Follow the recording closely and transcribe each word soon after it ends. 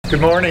Good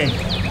morning.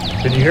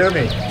 Can you hear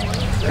me?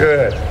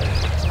 Good.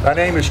 My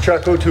name is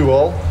Chuck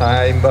O'Toole.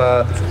 I'm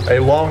a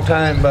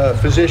longtime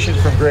physician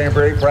from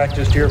Granbury,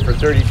 practiced here for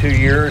 32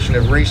 years and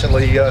have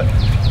recently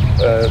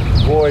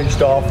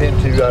voyaged off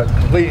into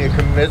completing a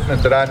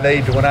commitment that I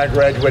made to when I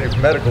graduated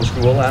from medical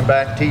school. I'm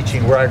back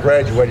teaching where I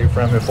graduated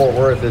from in Fort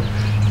Worth at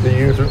the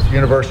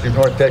University of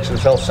North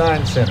Texas Health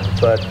Science Center.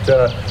 But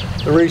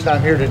the reason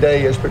I'm here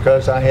today is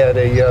because I had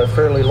a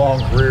fairly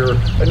long career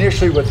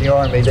initially with the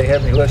Army. They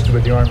had me listed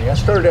with the Army. I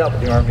started out with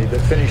the Army,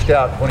 but finished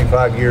out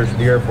 25 years in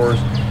the Air Force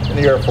in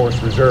the Air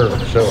Force Reserve.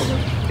 So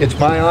it's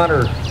my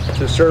honor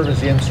to serve as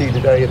the MC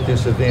today at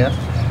this event.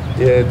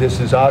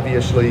 This is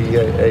obviously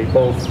a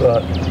both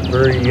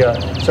very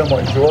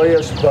somewhat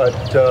joyous, but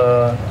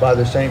by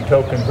the same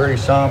token, very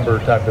somber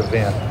type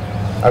event.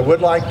 I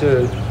would like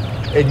to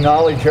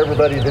acknowledge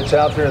everybody that's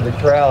out there in the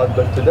crowd,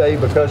 but today,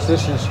 because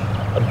this is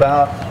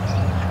about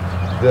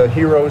the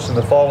heroes and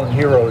the fallen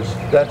heroes,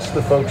 that's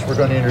the folks we're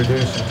going to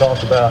introduce and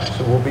talk about.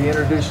 So we'll be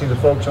introducing the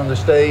folks on the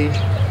stage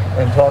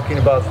and talking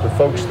about the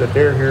folks that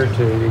they're here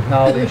to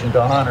acknowledge and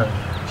to honor.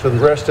 So the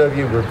rest of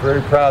you, we're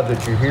very proud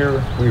that you're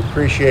here. We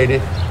appreciate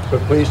it,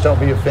 but please don't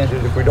be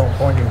offended if we don't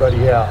point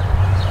anybody out.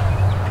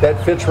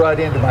 That fits right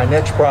into my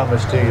next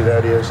promise to you,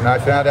 that is, and I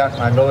found out in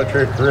my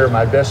military career,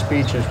 my best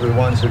speeches were the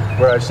ones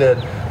where I said,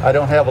 I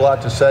don't have a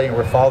lot to say, and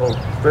were followed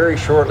very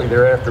shortly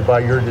thereafter by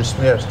 "you're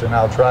dismissed," and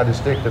I'll try to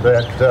stick to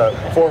that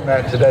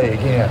format today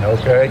again,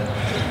 okay?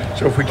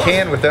 So if we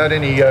can, without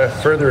any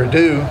further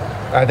ado,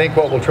 I think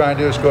what we'll try and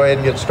do is go ahead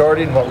and get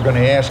started, and what we're going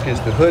to ask is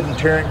the Hood and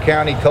Tarrant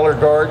County Color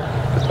Guard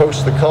to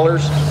post the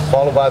colors,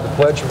 followed by the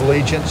Pledge of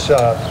Allegiance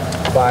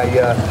by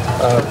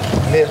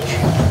Mitch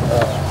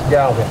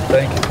Galvin.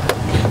 Thank you.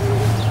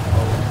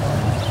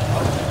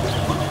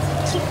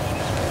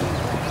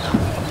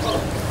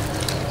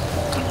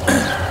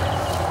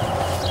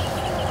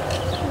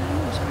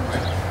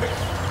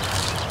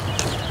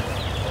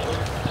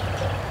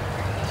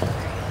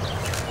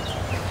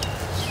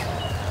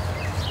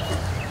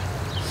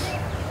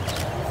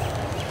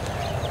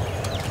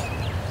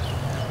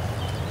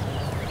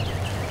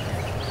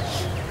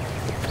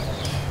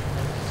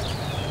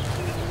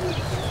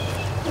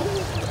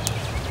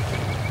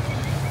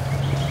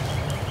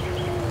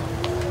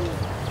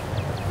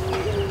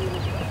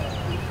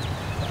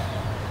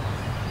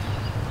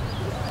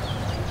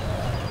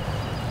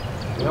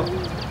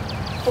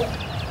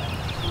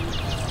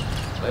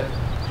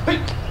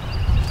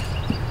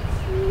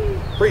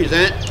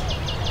 Present.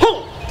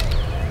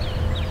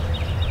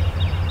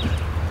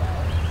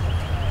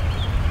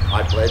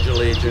 I pledge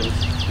allegiance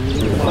to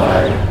the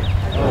flag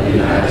of the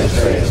United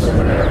States of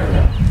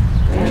America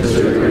and to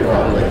the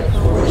republic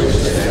for which it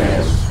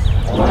stands,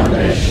 one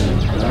nation,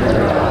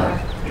 under God,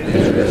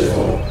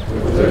 indivisible,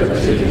 with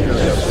liberty and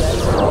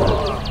justice for all.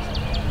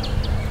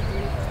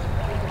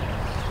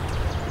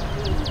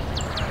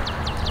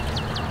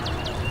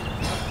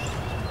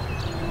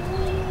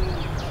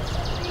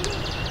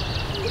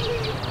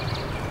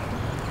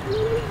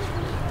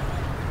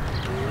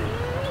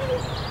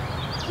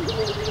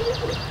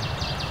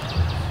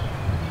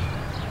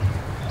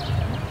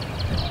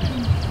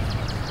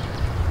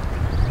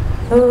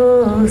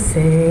 Oh,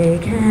 say,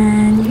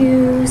 can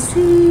you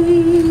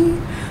see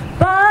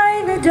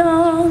by the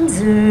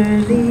dawn's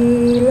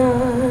early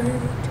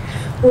light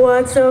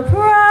what so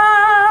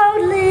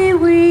proudly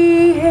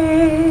we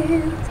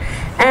hailed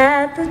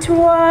at the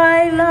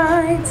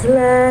twilight's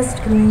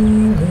last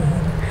gleaming,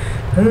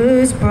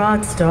 whose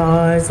broad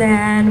stars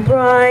and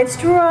bright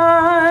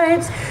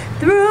stripes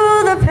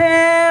through the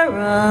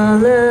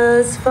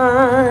perilous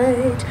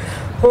fight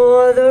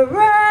o'er the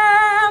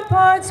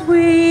ramparts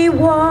we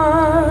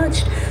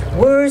watched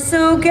were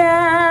so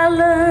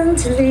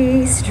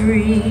gallantly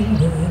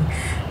streaming,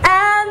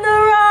 and the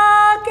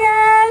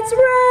rocket's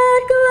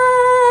red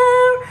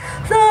glare,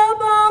 the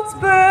bombs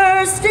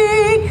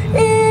bursting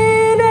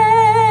in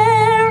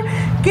air,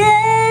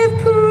 gave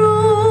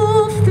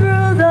proof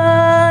through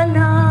the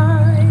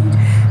night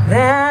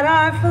that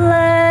our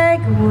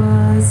flag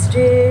was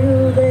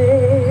still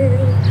there.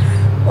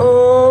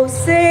 Oh,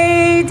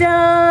 say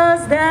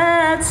does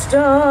that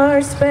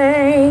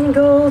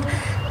star-spangled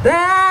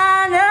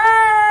banner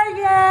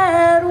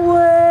yet wave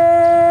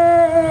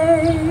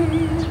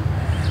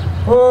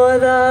o'er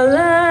the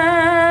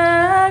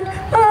land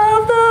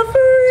of the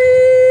free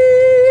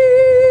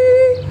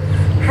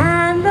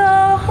and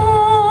the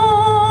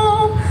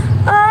home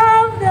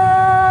of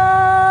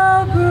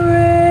the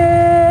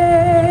brave?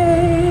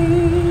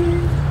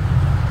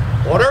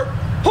 Order.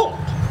 Halt.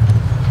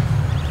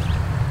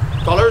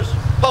 Colors.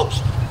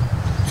 Post.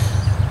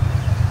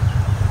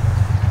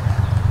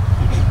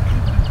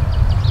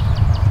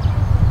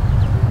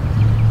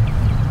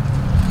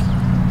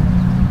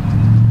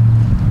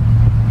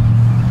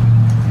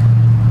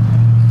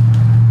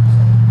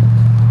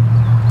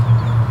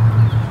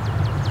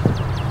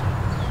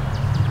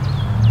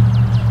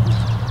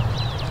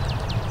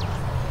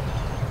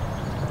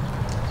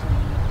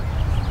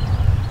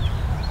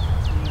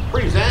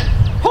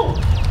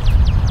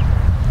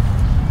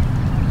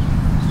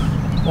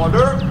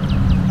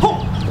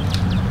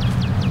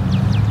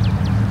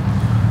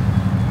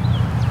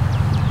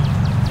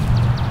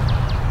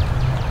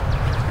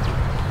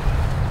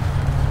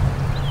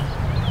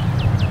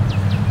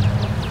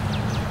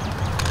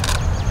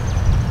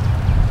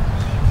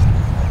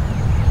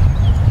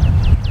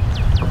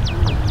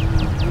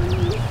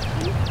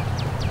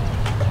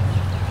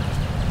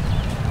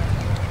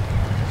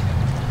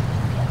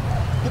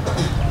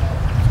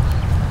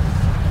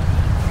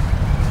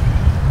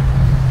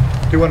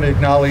 want to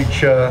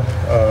acknowledge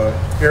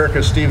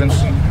Erica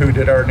Stevenson, who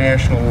did our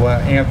national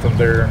anthem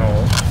there and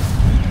all.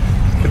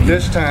 At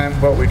this time,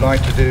 what we'd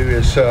like to do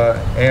is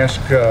ask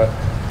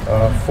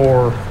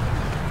for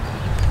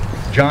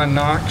John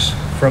Knox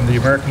from the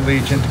American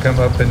Legion to come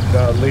up and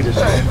lead us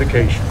in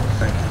invocation.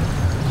 Thank you.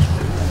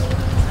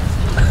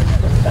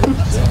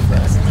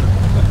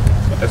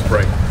 Let's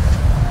pray.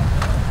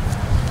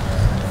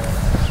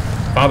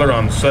 Father,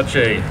 on such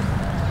a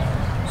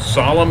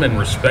solemn and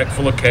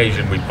respectful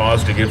occasion, we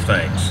pause to give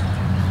thanks.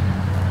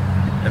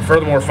 And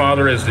furthermore,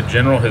 Father, as the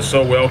General has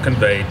so well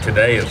conveyed,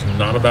 today is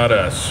not about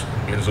us.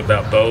 It is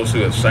about those who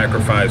have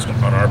sacrificed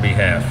on our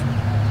behalf.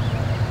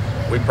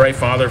 We pray,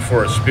 Father,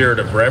 for a spirit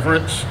of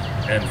reverence,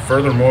 and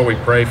furthermore, we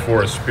pray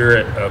for a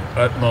spirit of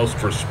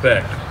utmost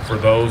respect for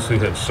those who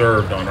have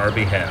served on our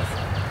behalf.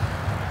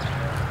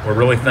 We're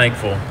really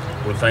thankful.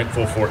 We're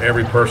thankful for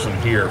every person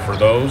here, for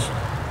those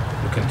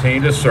who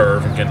continue to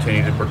serve and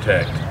continue to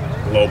protect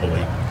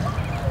globally.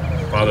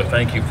 Father,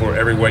 thank you for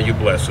every way you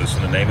bless us.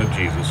 In the name of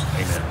Jesus,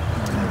 amen.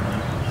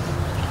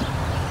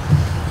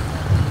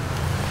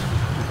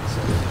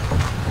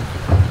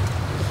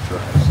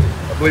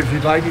 I believe if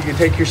you'd like, you can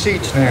take your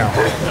seats now.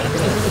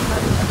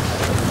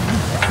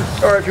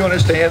 Or if you want to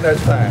stand, that's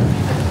fine.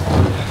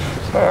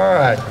 All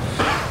right.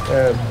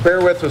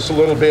 Bear with us a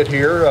little bit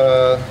here.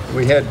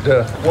 We had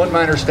one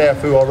minor staff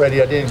who already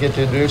I didn't get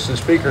to introduce the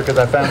speaker because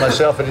I found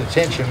myself at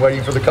attention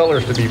waiting for the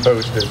colors to be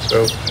posted.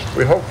 So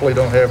we hopefully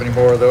don't have any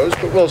more of those,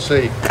 but we'll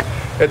see.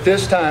 At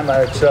this time,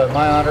 it's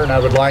my honor, and I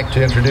would like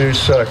to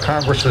introduce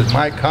Congressman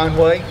Mike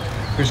Conway,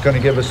 who's going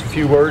to give us a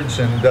few words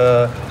and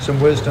some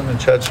wisdom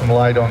and shed some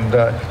light on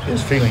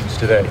his feelings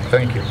today.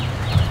 Thank you.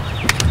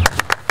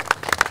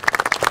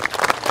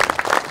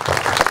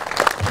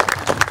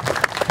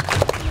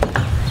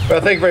 Well,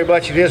 thank you very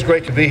much. It is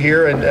great to be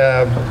here, and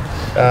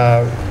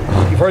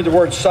you've heard the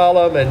word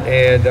solemn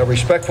and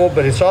respectful,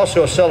 but it's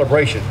also a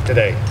celebration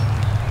today.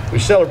 We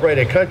celebrate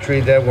a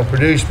country that will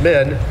produce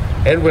men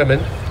and women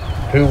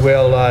who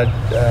will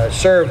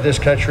serve this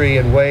country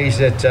in ways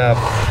that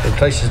in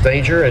places of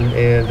danger and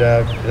in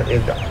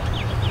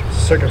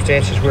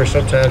circumstances where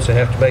sometimes they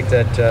have to make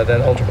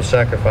that ultimate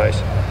sacrifice.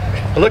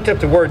 I looked up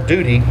the word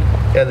duty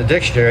in the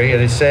dictionary,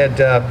 and it said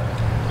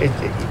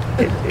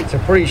it's a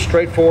pretty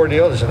straightforward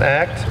deal. It's an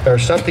act or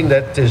something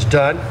that is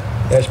done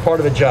as part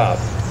of a job.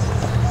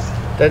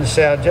 Doesn't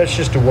sound, that's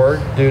just a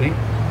word, duty.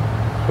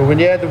 But when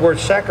you add the word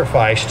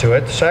sacrifice to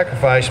it,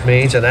 sacrifice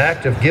means an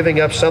act of giving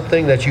up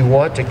something that you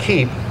want to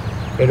keep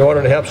in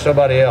order to help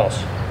somebody else.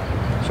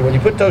 So when you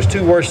put those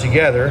two words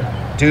together,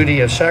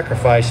 duty and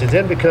sacrifice, it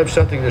then becomes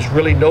something that's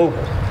really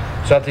noble,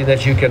 something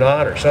that you can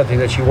honor, something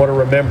that you want to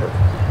remember.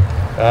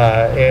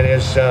 And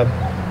as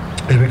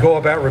we go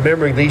about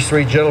remembering these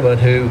three gentlemen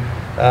who,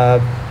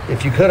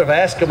 if you could have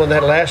asked them on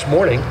that last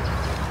morning,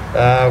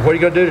 what are you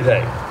going to do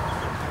today?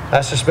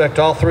 I suspect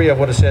all three of them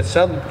would have said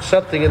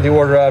something in the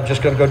order of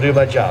just going to go do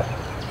my job.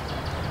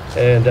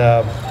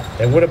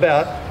 And what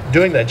about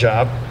doing that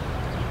job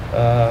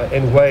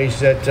in ways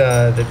that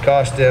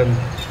cost them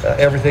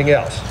everything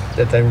else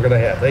that they were going to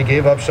have? They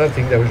gave up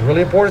something that was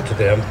really important to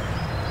them,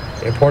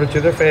 important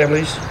to their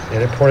families,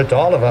 and important to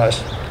all of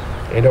us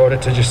in order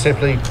to just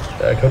simply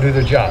go do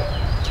their job.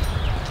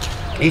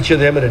 Each of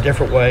them in a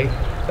different way,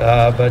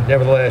 but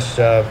nevertheless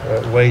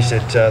ways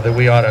that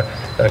we ought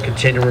to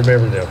continue to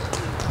remember them.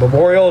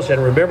 Memorials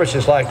and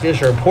remembrances like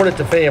this are important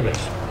to families.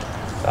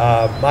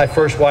 My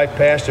first wife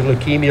passed of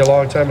leukemia a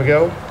long time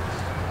ago.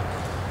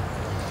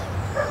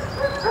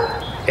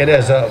 And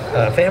as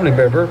a family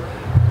member,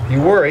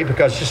 you worry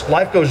because just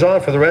life goes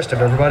on for the rest of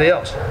everybody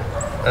else.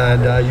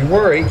 And you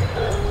worry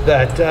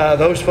that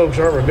those folks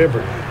aren't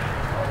remembered.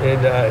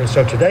 And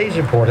so today is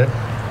important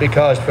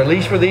because at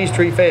least for these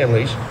three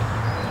families,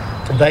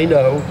 they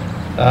know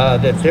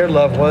that their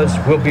loved ones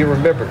will be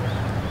remembered.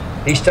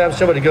 Each time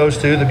somebody goes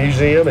to the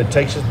museum and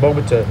takes a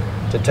moment to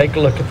take a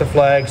look at the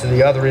flags and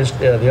the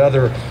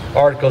other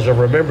articles of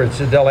remembrance,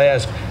 they'll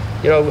ask,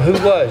 you know, who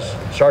was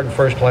Sergeant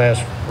First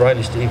Class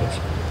Riley Stevens?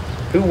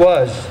 Who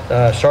was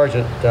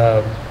Sergeant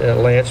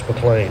Lance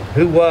McLean?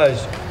 Who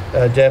was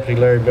Deputy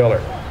Larry Miller?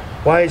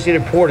 Why is it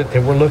important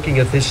that we're looking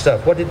at this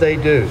stuff? What did they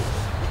do?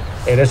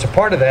 And as a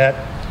part of that,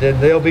 then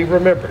they'll be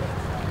remembered.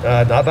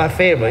 Not by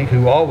family,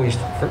 who always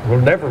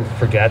will never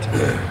forget,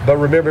 but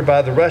remembered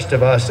by the rest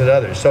of us and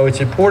others. So it's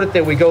important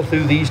that we go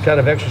through these kind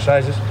of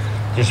exercises.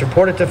 It's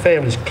important to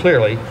families,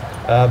 clearly,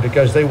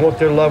 because they want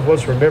their loved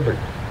ones remembered.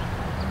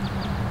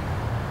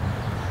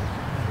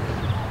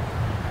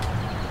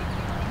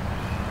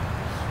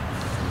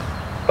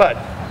 But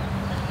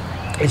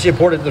it's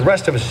important to the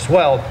rest of us as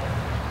well,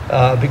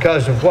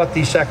 because of what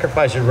these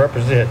sacrifices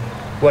represent,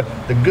 what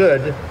the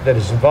good that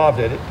is involved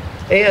in it,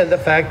 and the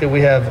fact that we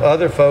have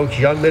other folks,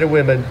 young men and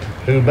women,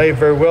 who may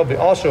very well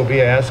also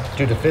be asked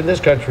to defend this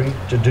country,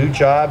 to do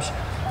jobs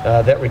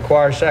that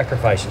require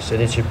sacrifices.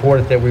 And it's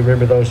important that we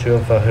remember those who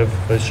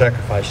have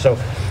sacrificed. So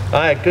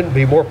I couldn't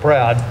be more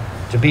proud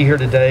to be here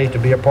today, to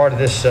be a part of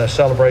this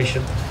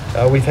celebration.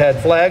 We've had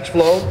flags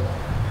flown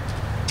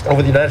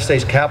over the United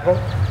States Capitol.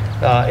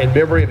 in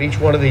memory of each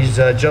one of these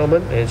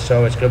gentlemen, and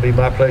so it's going to be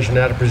my pleasure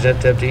now to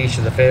present them to each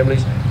of the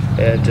families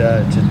and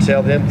to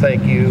tell them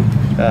thank you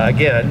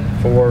again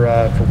for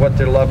what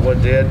their loved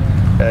one did.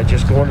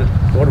 Just going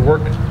to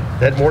work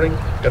that morning,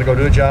 got to go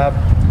do a job,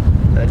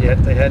 and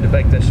yet they had to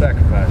make that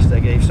sacrifice. They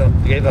gave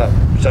up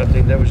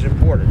something that was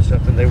important,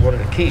 something they wanted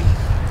to keep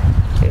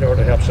in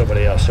order to help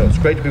somebody else. So it's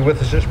great to be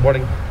with us this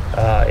morning,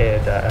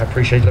 and I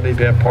appreciate letting me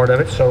be a part of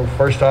it. So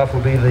first off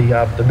will be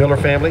the Miller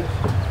family.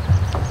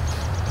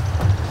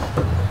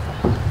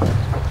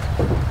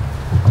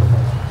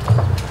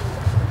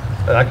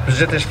 I can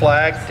present this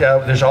flag.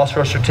 There's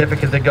also a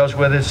certificate that goes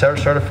with it,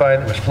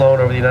 certifying it was flown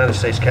over the United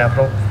States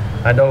Capitol.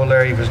 I know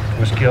Larry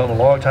was killed a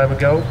long time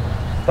ago,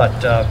 but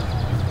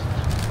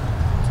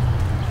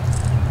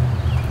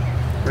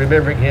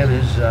remembering him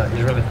is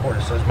really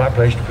important. So it's my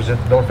pleasure to present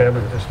the Miller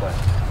family with this flag.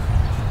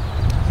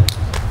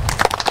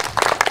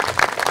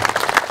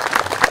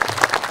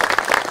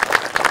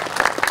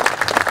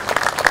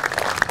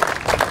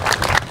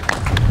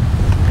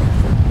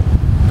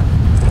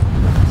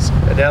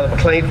 And now the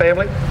McLean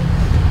family.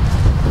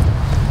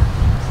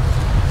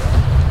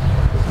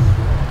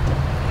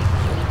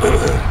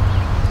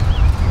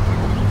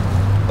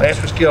 Lance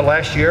was killed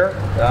last year.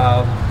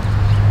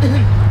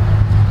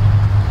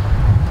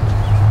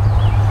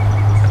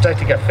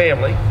 Protecting a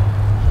family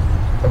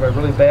from a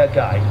really bad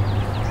guy.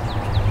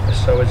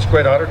 So it's a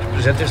great honor to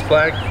present this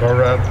flag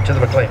to the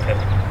McLean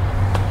family.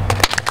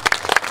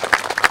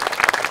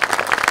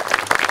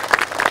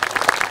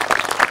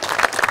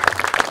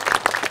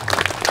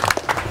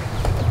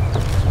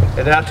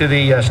 And now to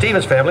the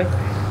Stevens family.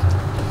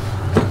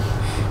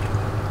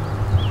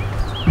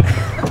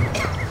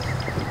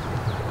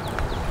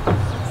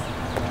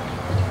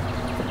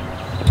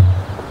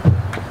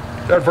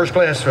 At first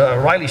class,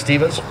 Riley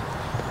Stevens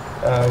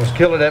was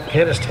killed in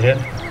Afghanistan.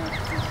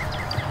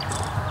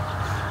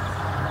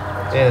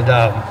 And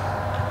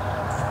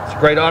it's a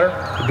great honor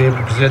to be able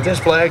to present this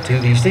flag to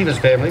the Stevens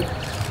family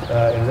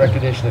in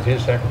recognition of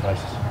his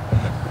sacrifices.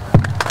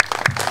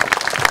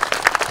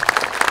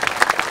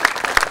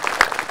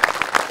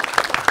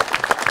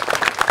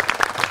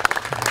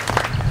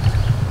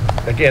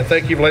 Again,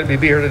 thank you for letting me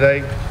be here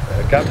today.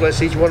 God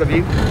bless each one of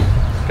you.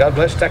 God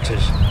bless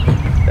Texas.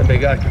 And may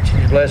God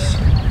continue to bless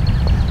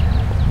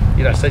the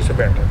United States of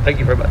America. Thank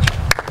you very much.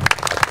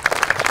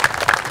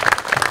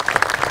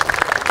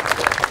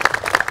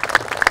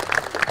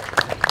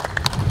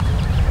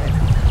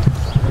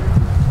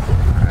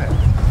 All right.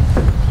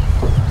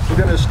 We're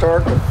going to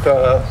start with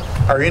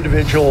our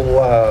individual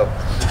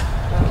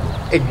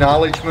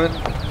acknowledgement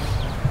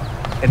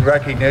and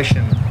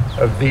recognition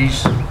of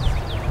these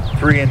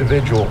three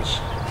individuals.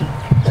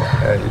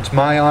 It's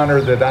my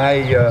honor that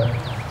I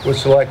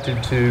was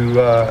selected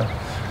to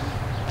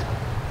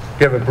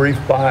give a brief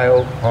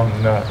bio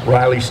on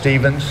Riley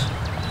Stevens.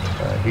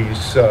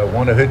 He's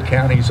one of Hood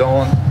County's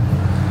own.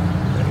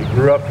 He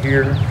grew up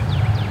here.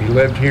 He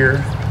lived here.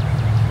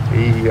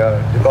 He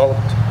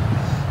developed,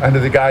 under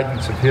the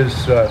guidance of his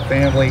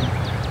family,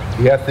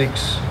 the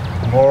ethics,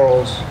 the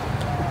morals,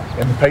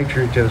 and the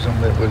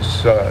patriotism that was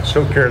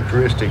so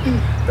characteristic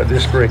of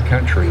this great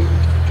country.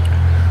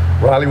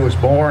 Riley was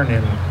born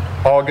in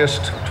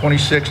August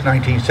 26,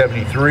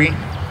 1973.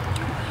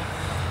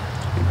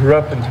 He grew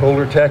up in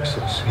Tolar,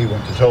 Texas. He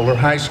went to Tolar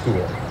High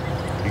School.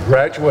 He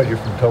graduated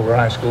from Tolar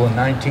High School in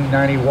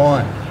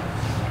 1991.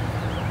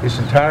 His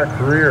entire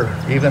career,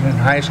 even in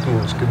high school,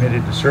 was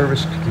committed to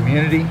service to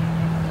community,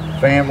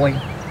 family,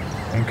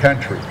 and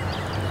country.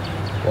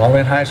 While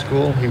in high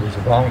school, he was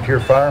a volunteer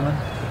fireman.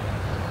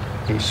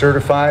 He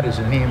certified as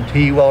an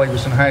EMT while he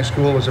was in high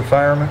school as a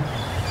fireman.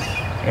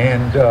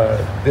 And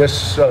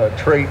this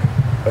trait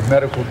of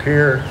medical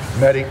care,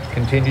 medic,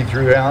 continued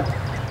throughout,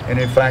 and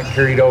in fact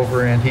carried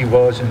over, and he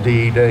was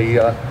indeed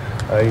a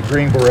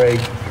Green Beret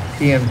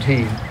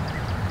EMT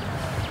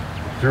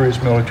through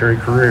his military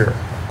career.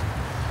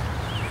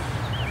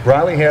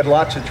 Riley had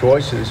lots of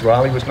choices.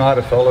 Riley was not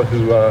a fellow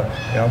who,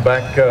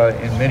 back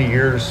in many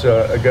years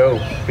ago,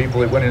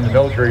 people that went in the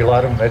military, a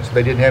lot of them,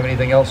 they didn't have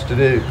anything else to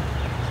do.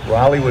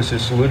 Riley was a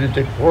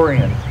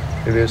salutatorian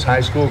of his high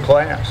school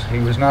class. He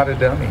was not a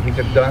dummy. He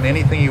could have done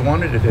anything he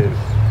wanted to do.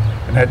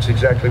 And that's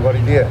exactly what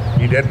he did.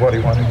 He did what he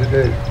wanted to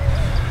do.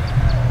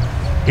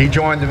 He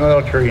joined the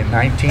military in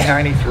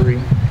 1993.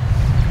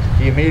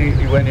 He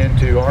immediately went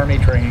into Army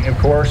training. Of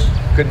course,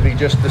 couldn't be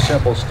just the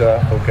simple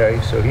stuff, okay?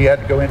 So he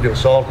had to go into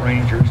Assault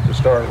Rangers to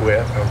start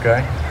with,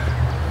 okay?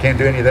 Can't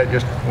do any of that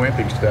just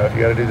wimpy stuff.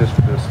 You gotta do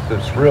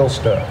this real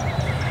stuff.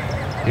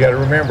 You gotta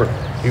remember,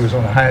 he was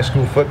on the high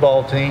school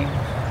football team.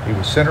 He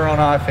was center on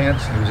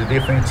offense. He was a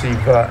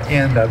defensive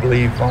end, I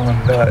believe, on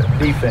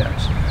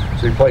defense.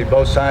 So he played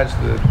both sides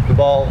of the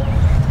ball,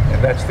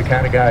 and that's the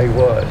kind of guy he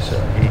was.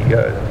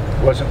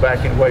 He wasn't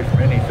backing away from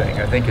anything.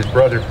 I think his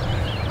brother,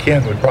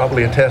 Ken, would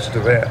probably attest to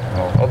that.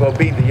 Although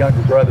being the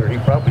younger brother, he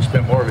probably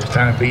spent more of his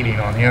time beating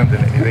on him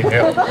than anything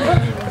else.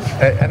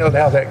 I know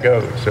how that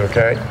goes,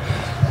 okay?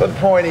 But the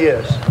point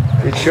is,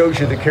 it shows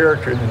you the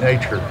character and the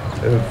nature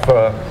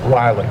of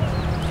Riley.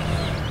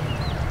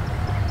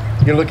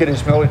 You look at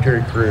his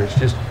military career, it's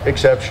just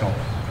exceptional.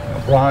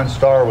 Bronze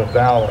Star with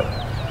Valor,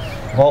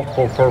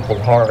 multiple Purple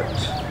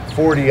Hearts,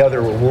 40 other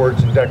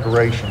awards and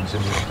decorations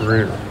in his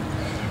career.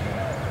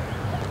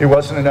 It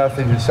wasn't enough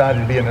that he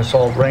decided to be an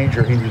assault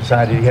ranger. He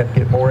decided he had to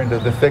get more into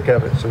the thick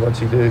of it. So what's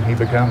he do? He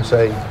becomes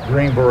a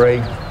Green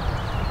Beret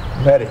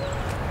medic.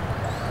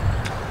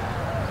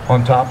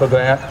 On top of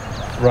that,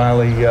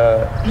 Riley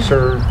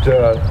served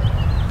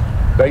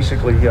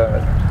basically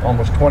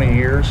almost 20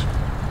 years.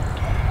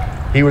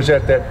 He was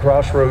at that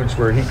crossroads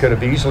where he could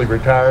have easily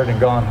retired and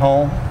gone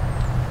home,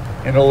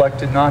 and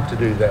elected not to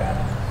do that.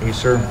 He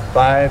served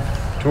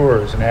 5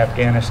 tours in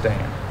Afghanistan.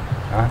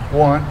 Not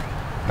 1,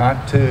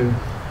 not 2,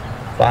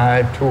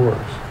 5 tours.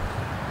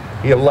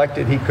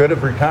 He could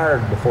have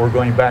retired before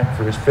going back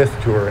for his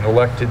 5th tour and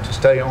elected to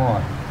stay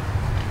on.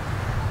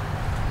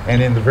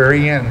 And in the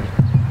very end,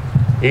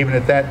 even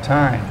at that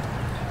time,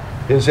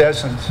 his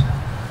essence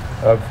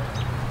of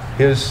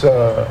his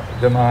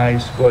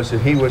demise was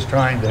that he was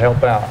trying to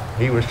help out.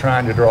 He was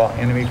trying to draw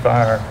enemy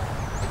fire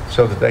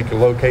so that they could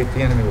locate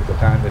the enemy at the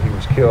time that he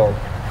was killed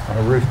on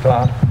a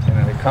rooftop and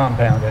in a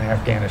compound in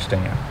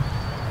Afghanistan.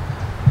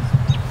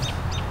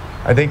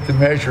 I think the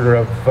measure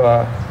of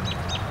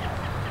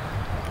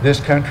this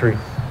country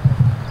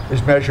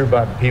is measured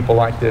by the people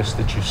like this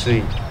that you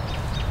see.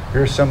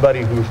 Here's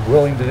somebody who's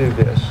willing to do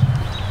this,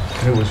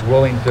 and who was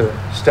willing to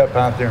step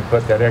out there and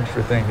put that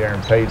extra thing there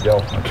and pay the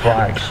ultimate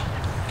price.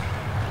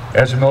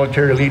 As a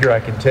military leader,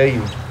 I can tell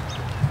you,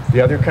 the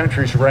other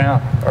countries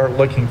around are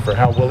looking for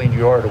how willing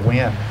you are to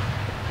win.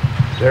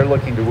 They're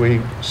looking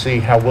to see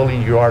how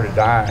willing you are to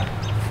die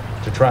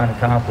to try and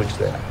accomplish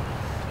that.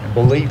 And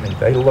believe me,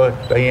 they look,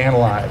 they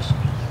analyze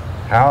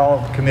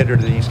how committed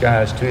are these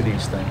guys to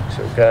these things,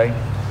 okay?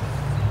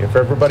 If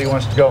everybody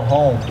wants to go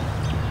home,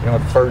 you know,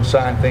 the first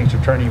sign things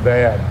are turning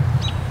bad,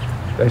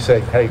 they say,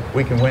 hey,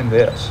 we can win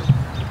this.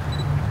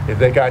 If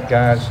they got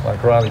guys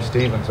like Riley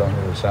Stevens on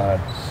the other side,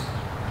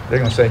 they're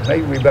going to say,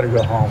 maybe we better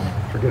go home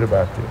and forget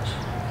about this.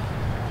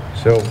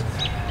 So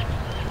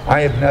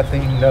I have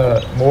nothing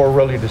more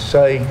really to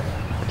say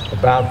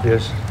about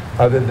this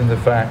other than the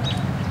fact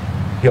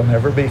he'll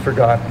never be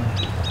forgotten.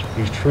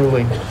 He's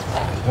truly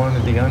one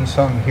of the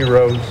unsung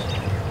heroes,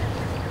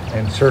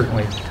 and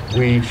certainly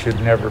we should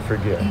never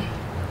forget.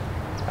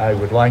 I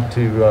would like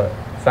to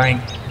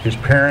thank his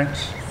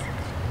parents,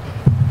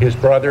 his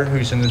brother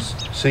who's in the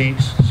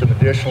seats, some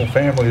additional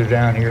family that are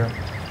down here,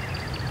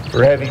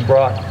 for having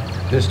brought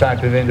this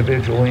type of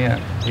individual in.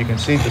 You can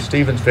see the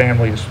Stevens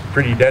family is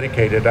pretty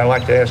dedicated. I'd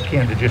like to ask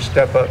Ken to just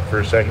step up for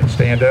a second,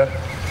 stand up.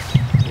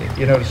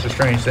 You notice the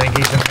strange thing,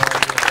 he's in the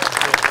Army.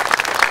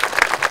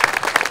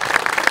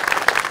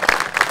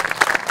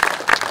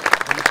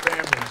 These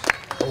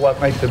families are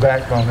what make the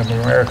backbone of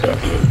America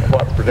and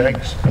what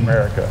protects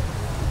America.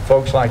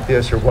 Folks like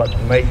this are what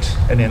makes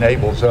and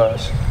enables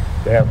us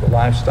to have the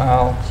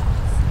lifestyle,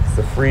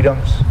 the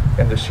freedoms,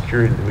 and the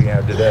security that we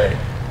have today.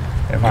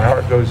 And my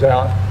heart goes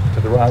out to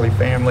the Riley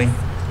family.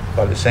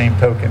 By the same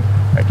token,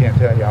 I can't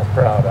tell you how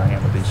proud I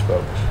am of these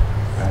folks.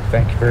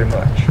 Thank you very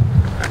much.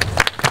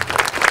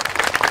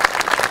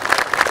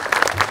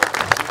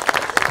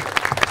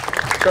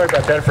 Sorry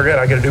about that, I forgot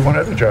I got to do one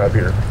other job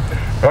here.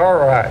 All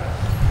right.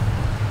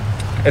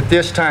 At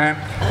this time,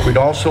 we'd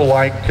also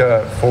like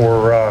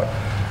for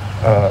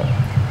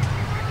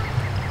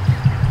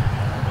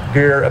the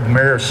Mayor of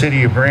the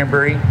City of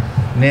Granbury,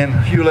 Nen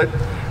Hewlett.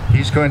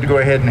 He's going to go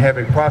ahead and have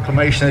a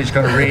proclamation that he's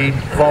going to read,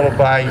 followed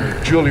by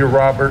Julia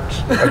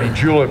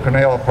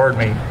Pinnell, pardon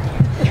me.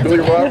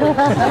 Julia Roberts?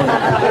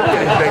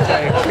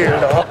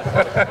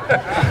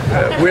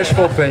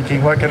 Wishful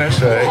thinking, what can I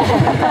say?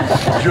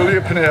 Julia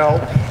Pinnell,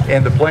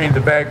 and the Playing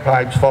the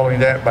Bagpipes, following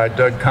that by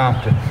Doug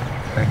Compton.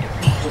 Thank you.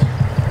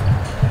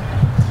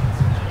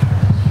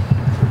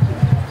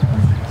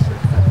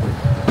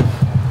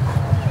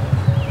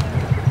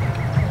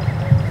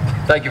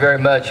 Thank you very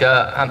much.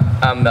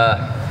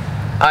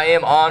 I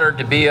am honored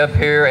to be up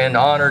here and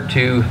honored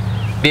to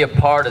be a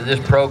part of this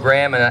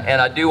program,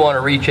 and I do want to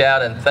reach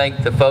out and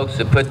thank the folks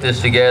that put this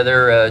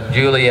together,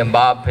 Julie and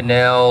Bob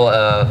Pinnell,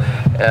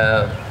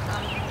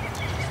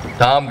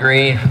 Tom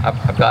Green,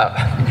 I've got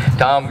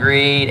Tom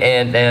Green,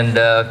 and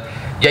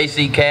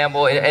J.C.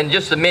 Campbell, and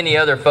just the many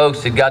other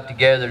folks that got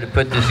together to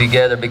put this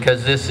together,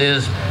 because this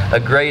is a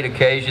great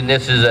occasion.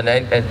 This is an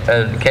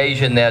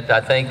occasion that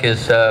I think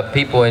is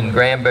people in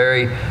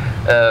Granbury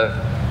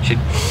should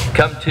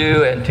come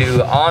to, and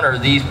to honor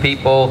these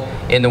people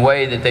in the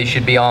way that they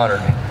should be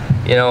honored.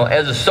 You know,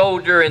 as a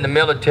soldier in the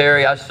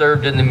military, I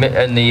served in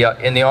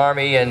the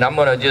Army, and I'm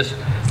going to just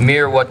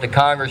mirror what the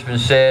congressman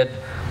said.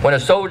 When a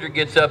soldier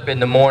gets up in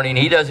the morning,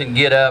 he doesn't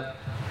get up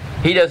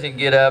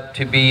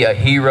to be a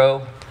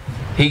hero.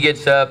 He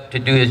gets up to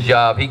do his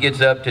job. He gets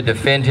up to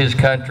defend his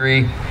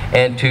country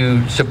and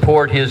to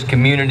support his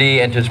community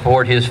and to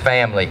support his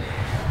family.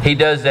 He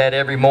does that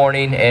every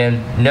morning,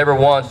 and never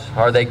once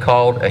are they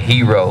called a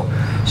hero.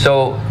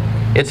 So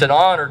it's an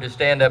honor to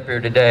stand up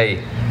here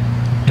today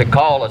to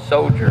call a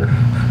soldier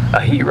a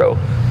hero.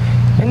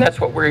 And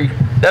that's what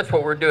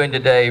we're doing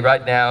today,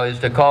 right now, is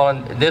to call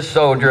this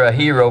soldier a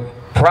hero,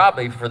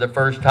 probably for the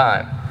first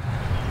time.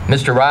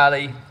 Mr.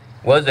 Riley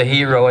was a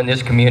hero in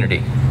this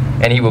community,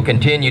 and he will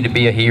continue to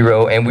be a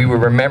hero, and we will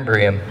remember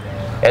him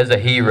as a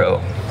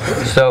hero.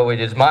 So it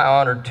is my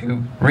honor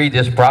to read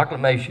this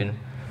proclamation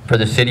for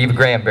the city of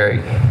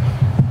Granbury.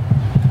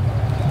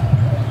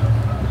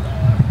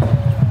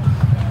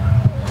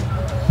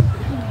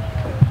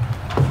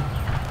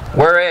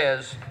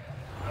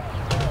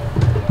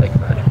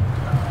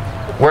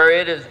 Where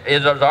it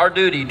is our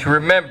duty to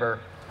remember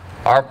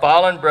our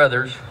fallen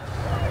brothers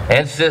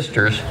and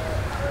sisters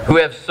who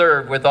have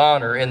served with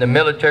honor in the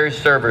military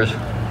service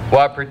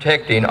while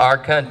protecting our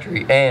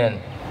country, and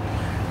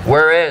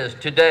whereas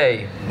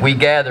today we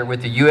gather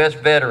with the U.S.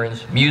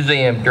 Veterans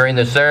Museum during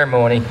the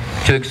ceremony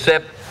to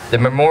accept the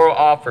memorial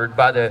offered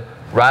by the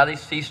Riley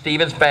C.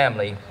 Stevens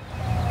family,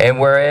 and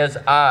whereas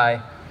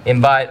I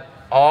invite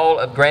all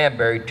of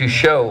Granbury to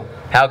show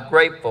how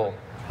grateful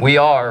we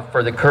are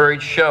for the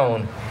courage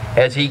shown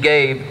as he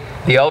gave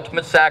the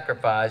ultimate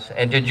sacrifice,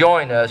 and to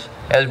join us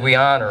as we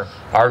honor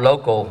our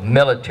local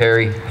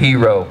military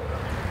hero,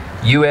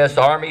 U.S.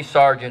 Army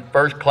Sergeant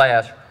First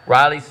Class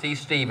Riley C.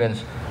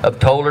 Stevens of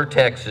Tolar,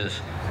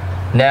 Texas.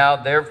 Now,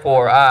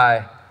 therefore,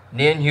 I,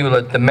 Nen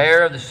Hewlett, the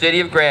mayor of the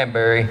city of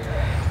Granbury,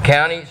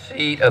 county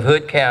seat of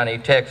Hood County,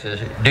 Texas,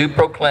 do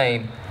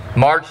proclaim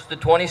March the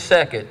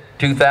 22nd,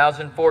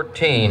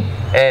 2014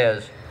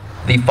 as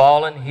the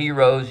Fallen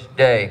Heroes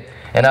Day.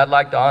 And I'd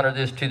like to honor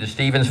this to the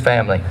Stevens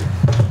family.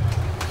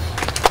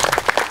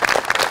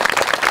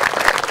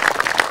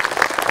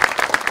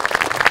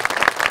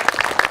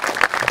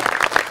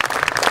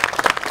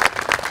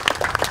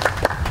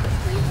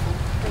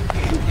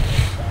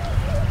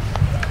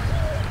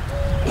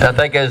 I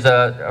think, as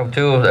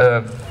O'Toole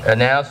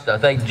announced, I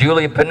think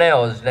Julia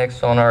Pinnell is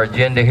next on our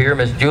agenda here.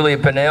 Miss Julia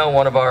Pinnell,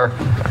 one of our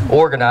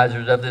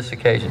organizers of this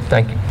occasion.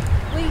 Thank you.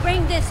 We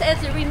ring this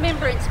as a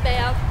remembrance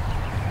bell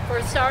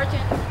for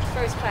Sergeant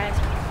First Class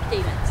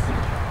Stevens.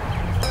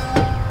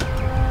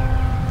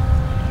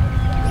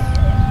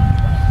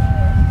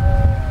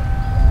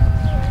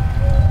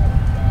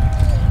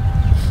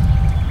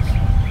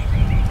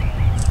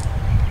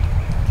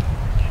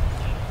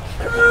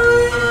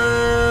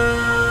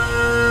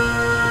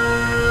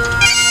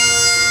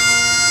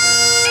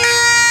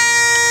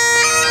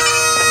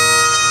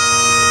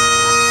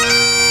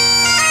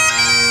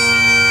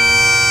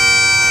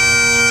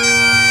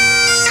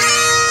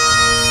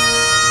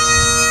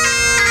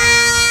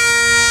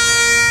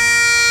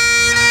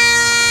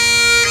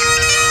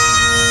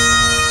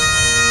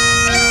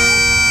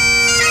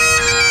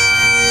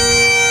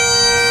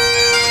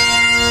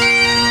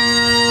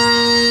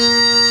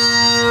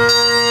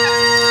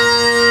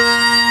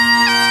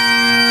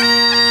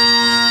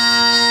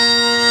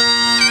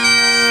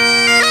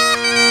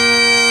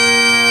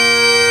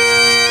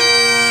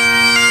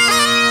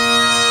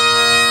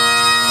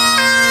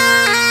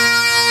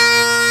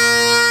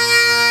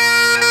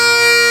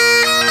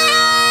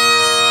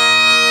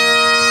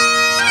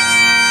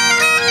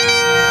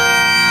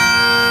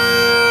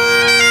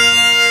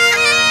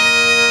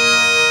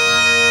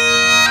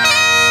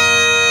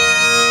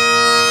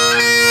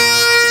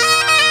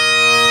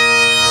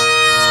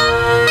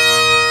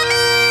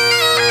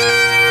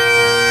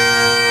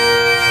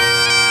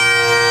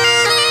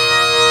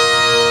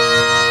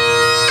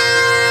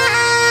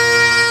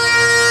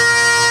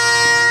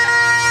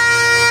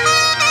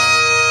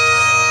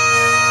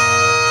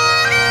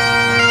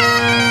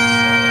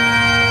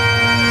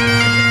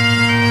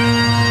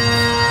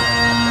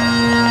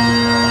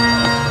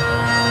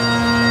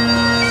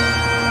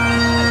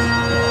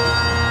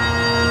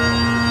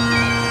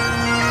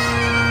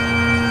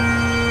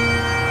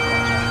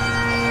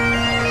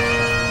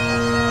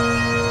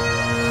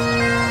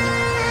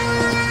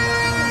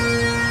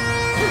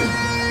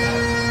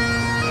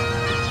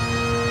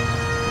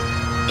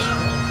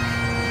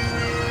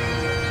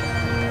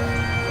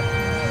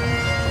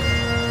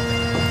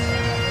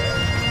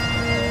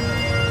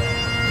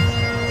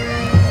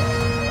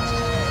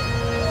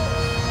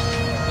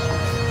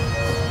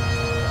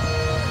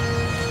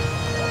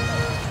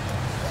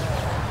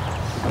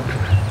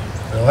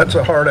 That's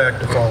a hard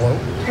act to follow.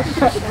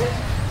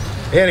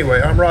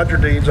 Anyway, I'm Roger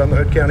Deeds. I'm the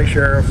Hood County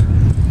Sheriff,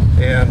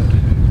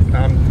 and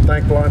I'm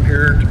thankful I'm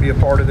here to be a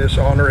part of this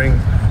honoring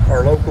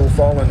our local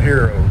fallen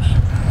heroes.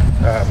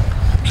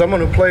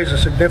 Someone who plays a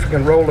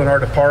significant role in our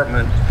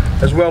department,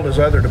 as well as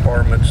other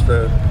departments,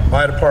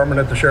 my department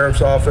at the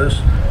Sheriff's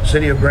Office,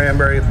 City of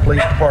Granbury, the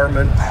Police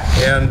Department,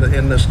 and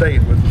in the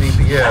state with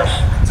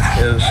DPS,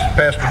 is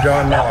Pastor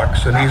John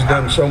Knox, and he's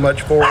done so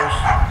much for us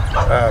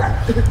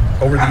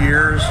over the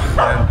years,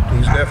 and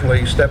he's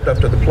definitely stepped up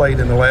to the plate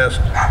in the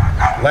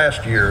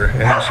last year,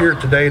 and he's here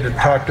today to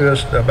talk to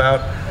us about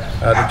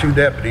the two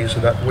deputies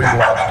that we've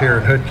lost here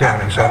in Hood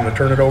County. So I'm going to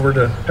turn it over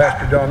to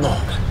Pastor John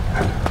Knox.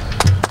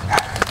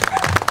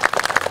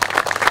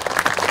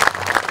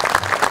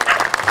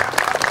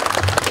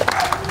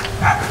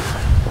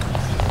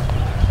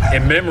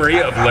 In memory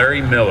of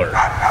Larry Miller,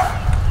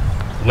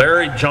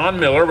 Larry John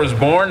Miller was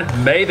born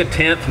May the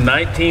 10th,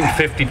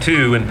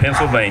 1952 in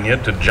Pennsylvania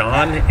to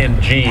John and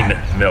Jean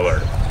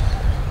Miller.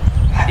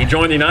 He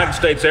joined the United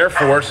States Air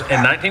Force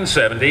in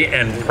 1970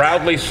 and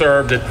proudly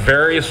served at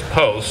various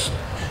posts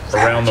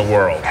around the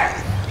world.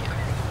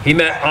 He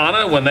met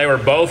Anna when they were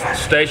both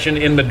stationed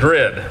in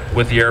Madrid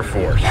with the Air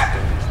Force.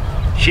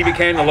 She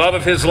became the love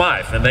of his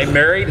life, and they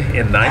married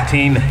in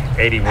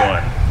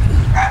 1981.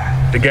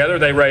 Together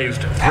they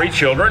raised 3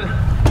 children,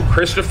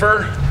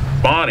 Christopher,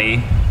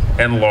 Bonnie,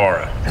 and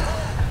Laura.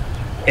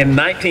 In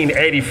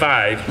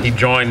 1985, he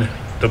joined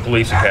the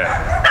police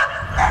academy.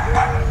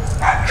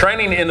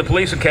 Training in the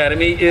police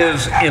academy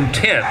is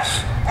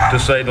intense, to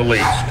say the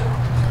least.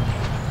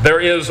 There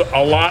is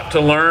a lot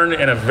to learn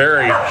in a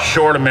very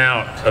short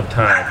amount of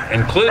time,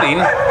 including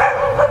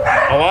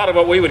a lot of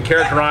what we would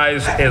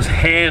characterize as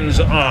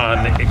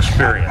hands-on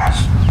experience.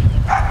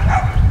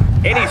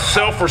 Any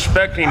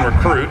self-respecting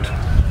recruit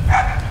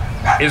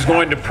is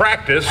going to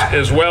practice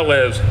as well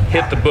as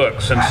hit the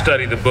books and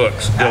study the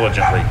books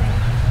diligently.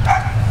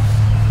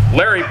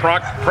 Larry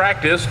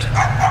practiced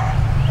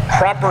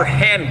proper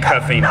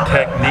handcuffing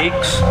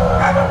techniques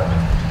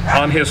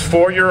on his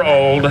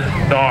 4-year-old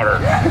daughter.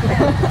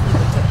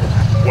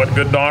 What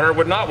good daughter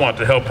would not want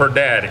to help her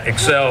dad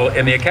excel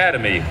in the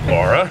academy,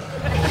 Laura?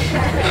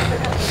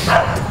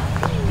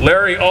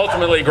 Larry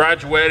ultimately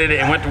graduated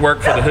and went to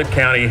work for the Hood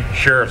County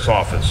Sheriff's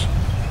Office.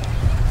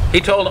 He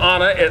told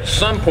Anna at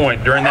some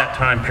point during that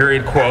time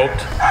period, quote,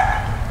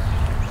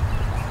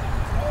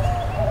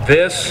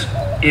 "This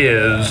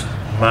is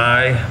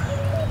my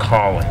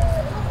calling."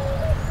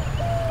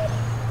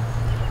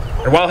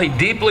 And while he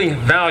deeply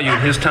valued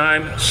his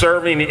time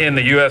serving in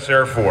the U.S.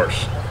 Air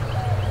Force,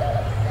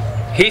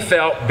 he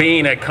felt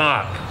being a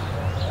cop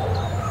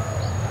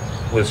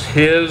was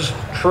his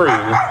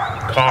true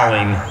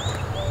calling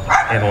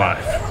in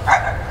life.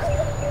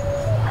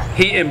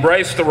 He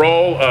embraced the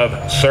role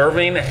of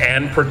serving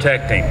and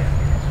protecting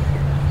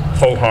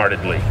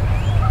wholeheartedly.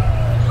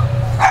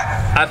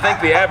 I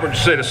think the average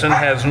citizen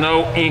has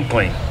no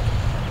inkling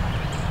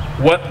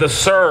what the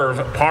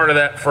serve part of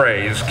that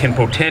phrase can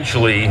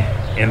potentially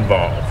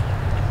involve.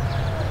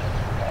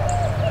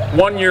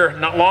 One year,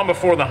 not long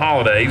before the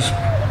holidays,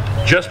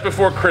 just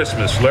before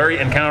Christmas, Larry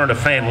encountered a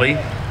family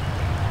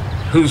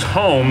whose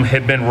home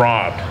had been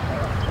robbed.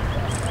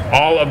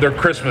 All of their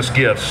Christmas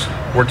gifts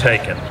were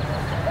taken.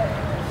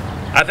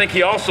 I think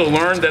he also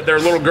learned that their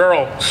little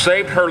girl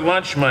saved her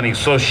lunch money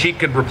so she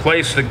could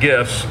replace the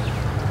gifts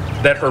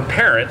that her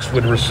parents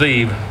would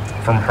receive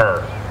from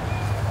her.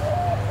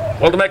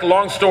 Well, to make a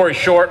long story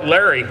short,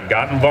 Larry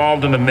got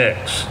involved in the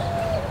mix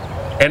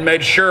and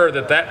made sure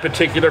that that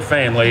particular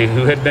family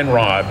who had been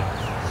robbed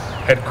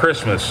had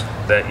Christmas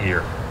that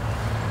year.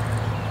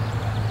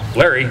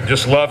 Larry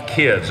just loved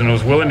kids and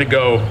was willing to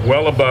go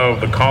well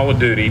above the call of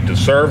duty to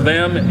serve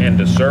them and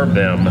to serve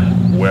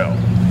them well.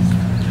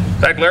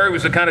 In fact, Larry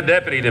was the kind of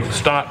deputy that would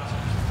stop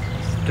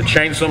to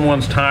change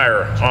someone's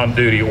tire on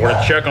duty or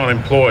to check on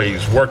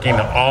employees working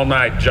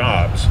all-night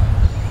jobs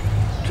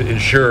to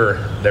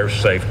ensure their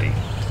safety.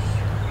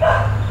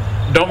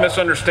 Don't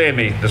misunderstand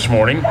me this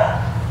morning.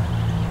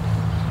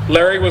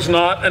 Larry was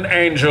not an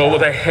angel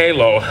with a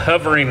halo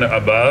hovering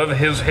above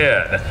his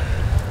head.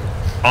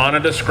 Anna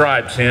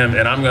describes him,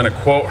 and I'm going to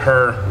quote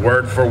her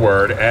word for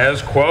word,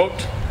 as,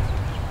 quote,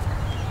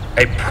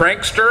 "a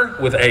prankster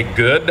with a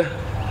good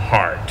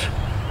heart."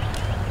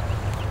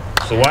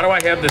 So why do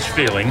I have this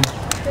feeling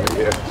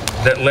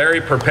that Larry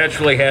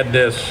perpetually had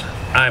this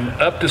 "I'm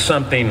up to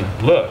something"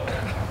 look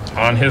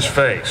on his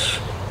face?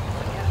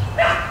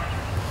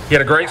 He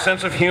had a great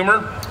sense of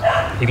humor.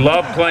 He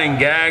loved playing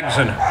gags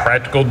and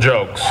practical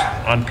jokes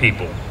on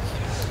people.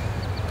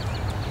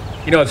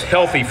 You know, it's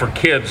healthy for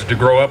kids to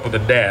grow up with a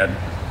dad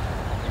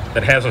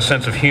that has a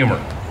sense of humor.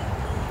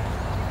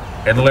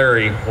 And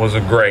Larry was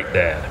a great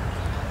dad.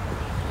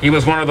 He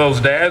was one of those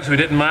dads who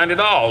didn't mind at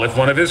all if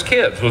one of his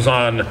kids was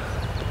on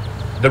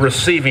the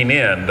receiving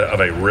end of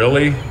a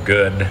really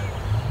good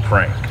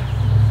prank.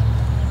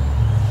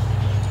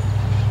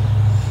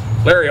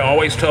 Larry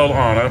always told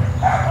Anna,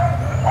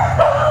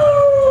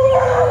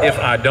 "If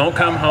I don't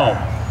come home,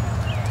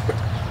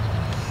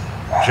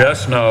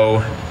 just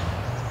know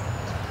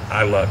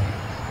I love you."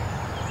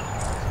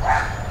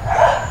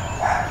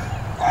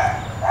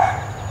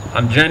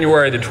 On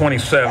January the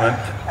 27th,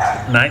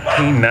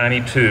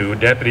 1992,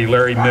 Deputy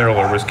Larry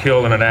Miller was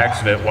killed in an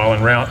accident while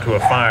en route to a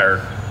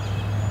fire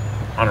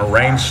on a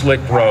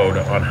rain-slicked road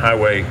on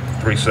Highway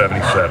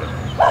 377.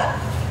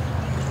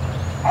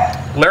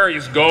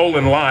 Larry's goal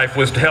in life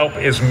was to help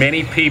as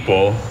many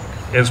people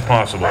as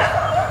possible.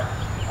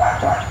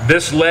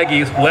 This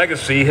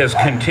legacy has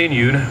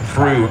continued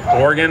through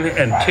organ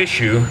and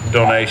tissue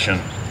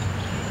donation.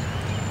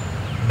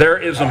 There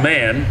is a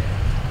man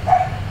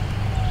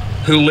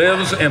who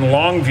lives in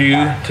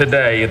Longview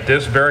today at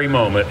this very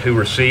moment who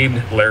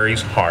received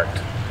Larry's heart.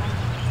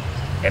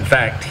 In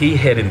fact, he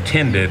had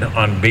intended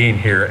on being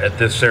here at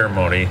this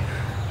ceremony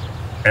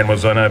and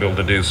was unable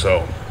to do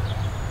so.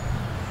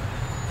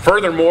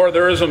 Furthermore,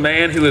 there is a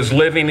man who is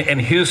living in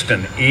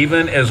Houston,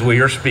 even as we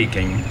are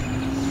speaking,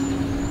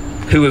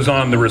 who is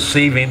on the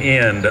receiving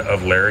end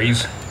of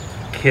Larry's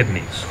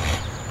kidneys.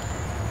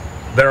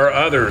 There are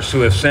others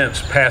who have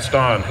since passed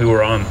on who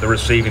are on the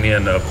receiving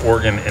end of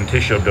organ and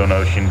tissue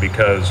donation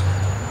because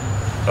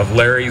of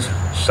Larry's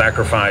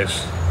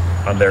sacrifice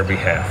on their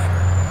behalf.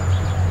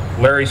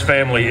 Larry's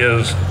family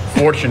is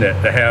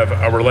fortunate to have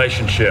a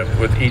relationship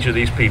with each of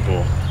these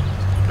people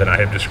that I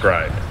have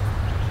described.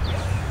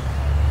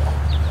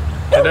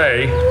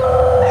 Today,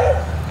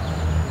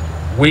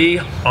 we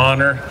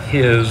honor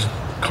his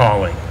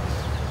calling.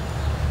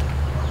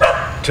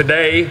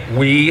 Today,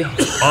 we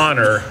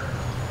honor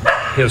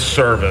his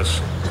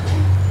service.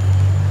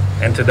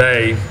 And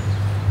today,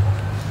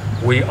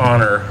 we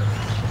honor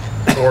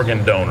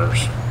organ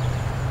donors.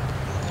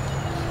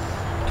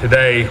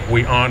 Today,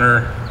 we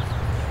honor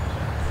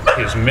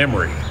his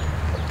memory.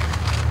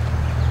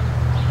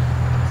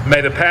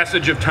 May the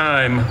passage of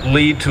time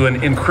lead to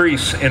an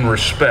increase in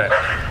respect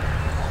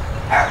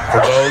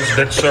for those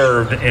that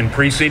served in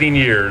preceding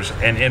years,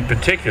 and in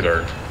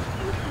particular,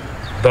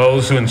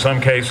 those who in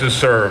some cases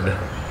served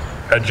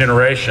a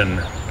generation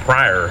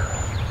prior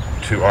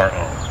to our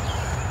own.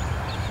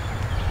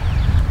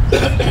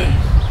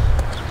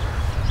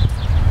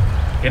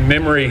 In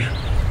memory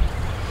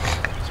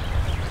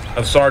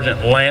of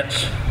Sergeant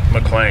Lance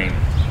McLean.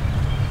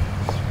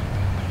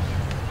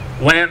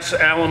 Lance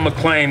Allen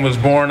McLean was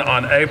born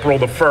on April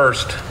the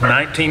 1st,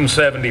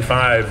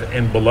 1975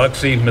 in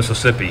Biloxi,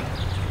 Mississippi,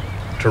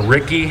 to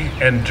Ricky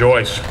and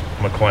Joyce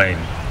McLean.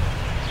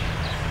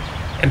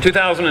 In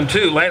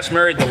 2002, Lance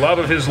married the love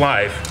of his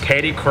life,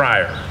 Katie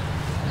Cryer,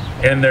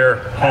 in their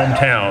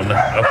hometown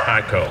of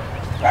Hico.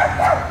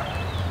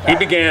 He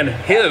began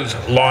his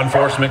law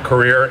enforcement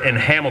career in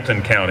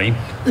Hamilton County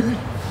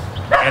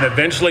and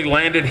eventually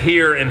landed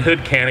here in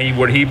Hood County,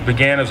 where he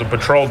began as a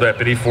patrol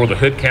deputy for the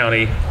Hood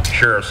County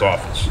Sheriff's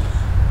Office.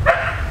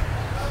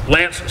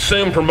 Lance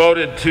soon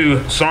promoted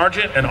to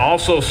sergeant and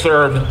also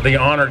served the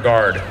honor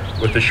guard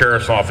with the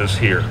Sheriff's Office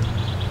here.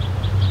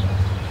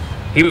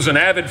 He was an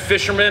avid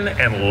fisherman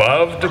and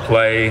loved to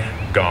play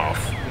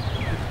golf.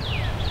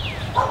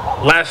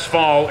 Last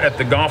fall at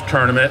the golf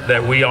tournament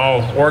that we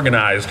all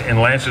organized in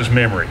Lance's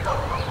memory,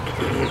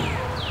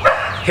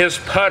 his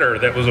putter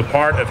that was a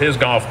part of his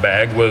golf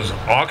bag was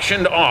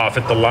auctioned off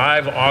at the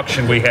live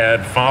auction we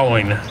had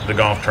following the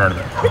golf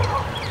tournament.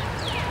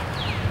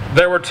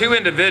 There were two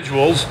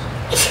individuals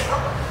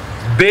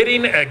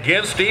bidding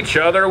against each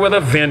other with a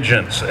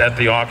vengeance at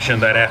the auction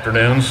that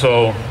afternoon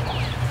so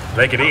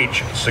they could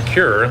each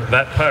secure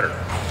that putter.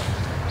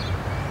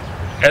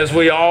 As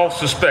we all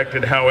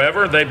suspected,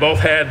 however, they both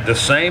had the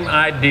same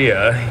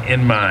idea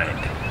in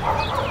mind.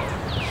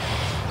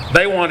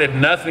 They wanted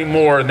nothing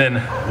more than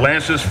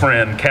Lance's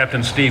friend,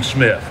 Captain Steve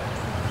Smith,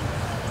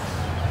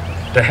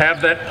 to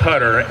have that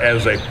putter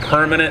as a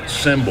permanent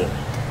symbol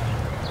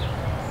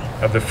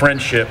of the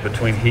friendship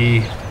between he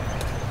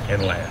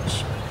and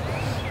Lance.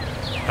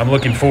 I'm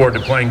looking forward to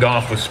playing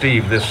golf with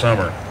Steve this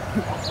summer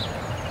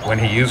when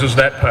he uses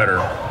that putter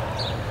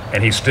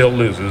and he still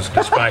loses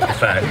despite the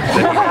fact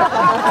that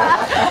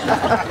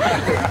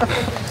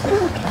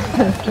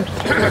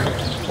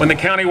when the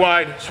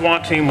countywide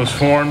SWAT team was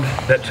formed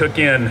that took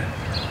in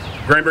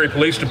Granbury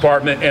Police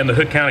Department and the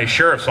Hood County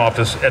Sheriff's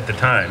Office at the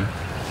time,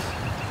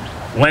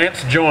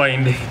 Lance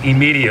joined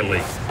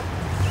immediately.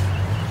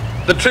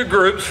 The two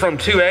groups from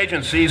two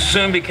agencies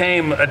soon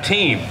became a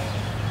team.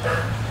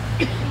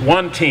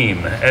 One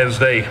team as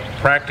they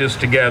practiced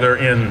together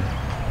in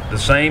the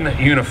same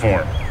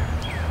uniform.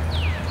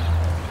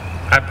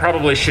 I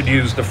probably should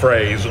use the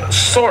phrase,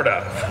 sort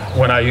of,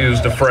 when I use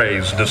the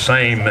phrase, the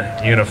same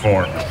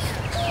uniform.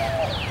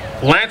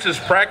 Lance's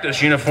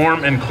practice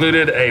uniform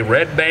included a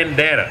red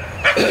bandana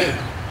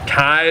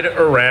tied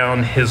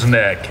around his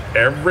neck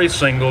every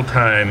single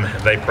time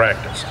they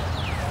practiced.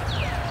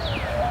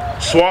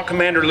 SWAT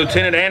Commander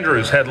Lieutenant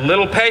Andrews had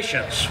little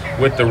patience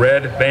with the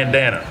red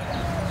bandana.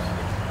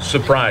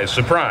 Surprise,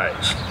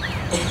 surprise.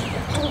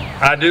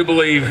 I do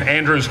believe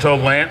Andrews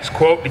told Lance,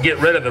 quote, to get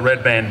rid of the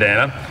red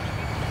bandana.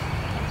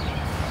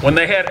 When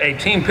they had a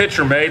team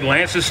picture made,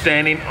 Lance is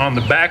standing on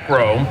the back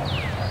row,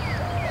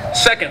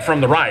 second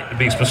from the right to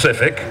be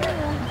specific,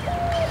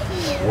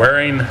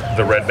 wearing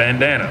the red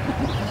bandana.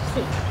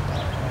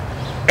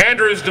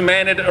 Andrews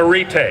demanded a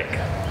retake,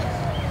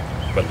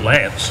 but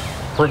Lance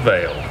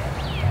prevailed.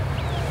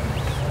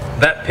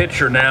 That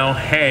picture now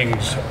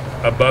hangs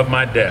above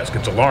my desk.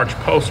 It's a large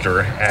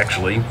poster,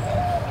 actually,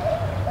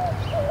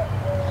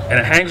 and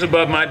it hangs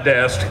above my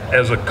desk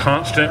as a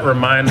constant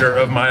reminder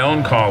of my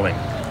own calling,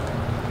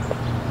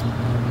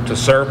 to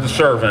serve the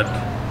servant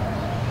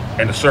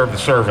and to serve the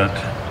servant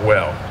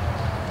well.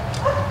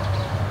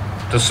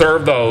 To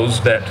serve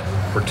those that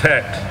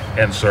protect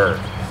and serve.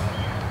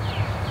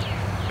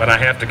 But I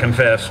have to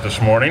confess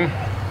this morning,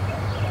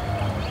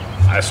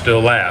 I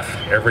still laugh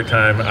every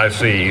time I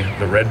see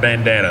the red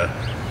bandana,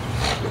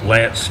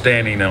 Lance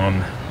standing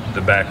on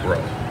the back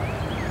row.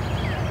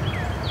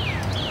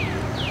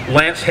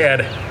 Lance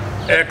had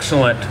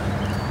excellent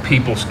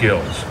people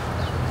skills.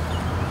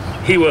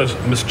 He was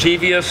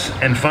mischievous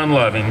and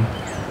fun-loving,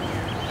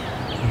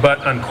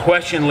 but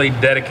unquestionably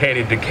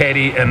dedicated to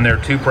Katie and their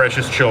two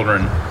precious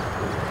children,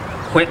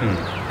 Quentin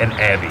and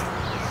Abby.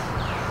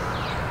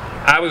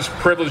 I was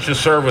privileged to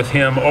serve with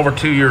him over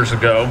 2 years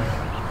ago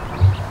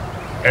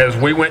as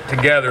we went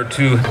together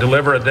to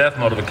deliver a death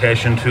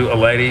notification to a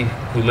lady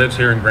who lives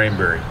here in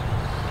Granbury.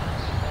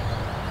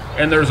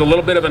 And there's a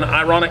little bit of an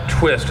ironic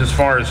twist as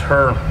far as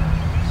her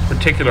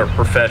particular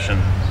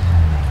profession.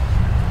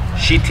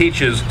 She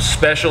teaches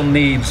special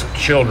needs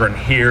children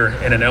here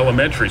in an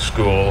elementary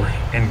school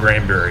in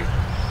Granbury.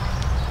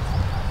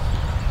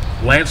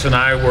 Lance and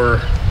I were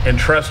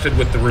entrusted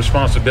with the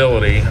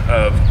responsibility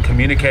of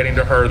communicating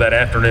to her that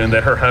afternoon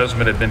that her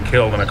husband had been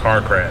killed in a car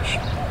crash.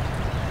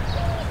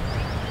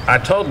 I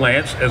told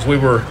Lance as we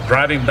were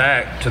driving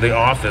back to the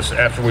office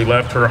after we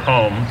left her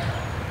home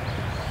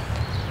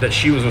that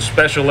she was a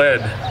special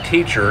ed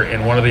teacher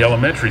in one of the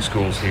elementary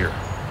schools here.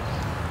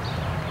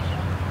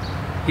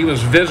 He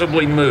was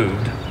visibly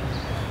moved,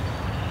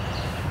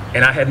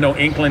 and I had no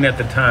inkling at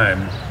the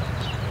time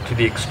to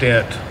the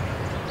extent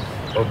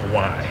of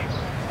why.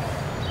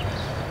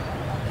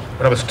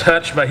 But I was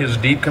touched by his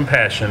deep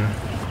compassion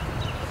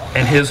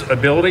and his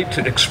ability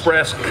to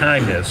express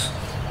kindness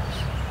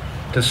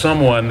to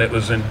someone that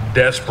was in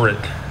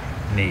desperate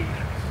need.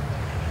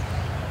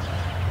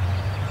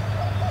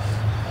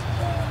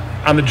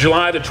 On the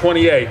July the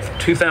 28th,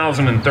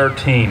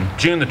 2013,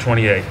 June the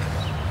 28th,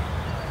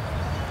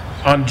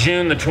 on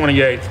June the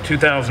 28th,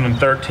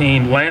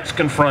 2013, Lance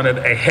confronted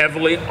a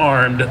heavily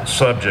armed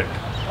subject.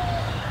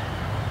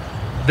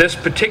 This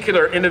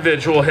particular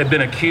individual had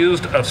been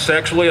accused of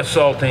sexually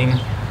assaulting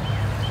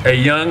a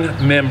young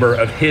member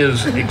of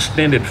his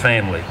extended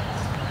family.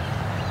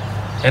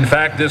 In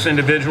fact, this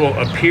individual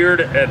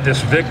appeared at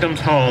this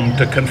victim's home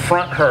to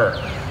confront her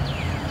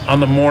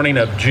on the morning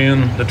of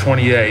June the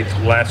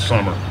 28th last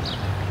summer.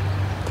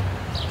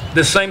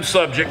 This same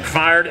subject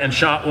fired and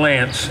shot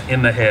Lance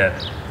in the head.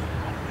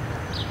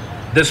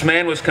 This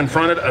man was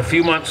confronted a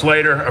few moments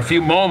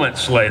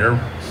later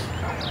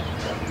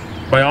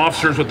by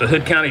officers with the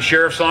Hood County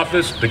Sheriff's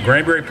Office, the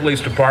Granbury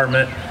Police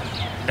Department,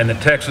 and the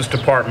Texas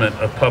Department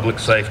of Public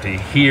Safety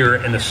here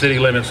in the city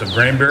limits of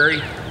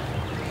Granbury,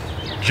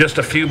 just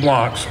a few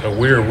blocks of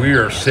where we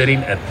are sitting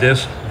at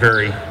this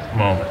very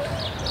moment.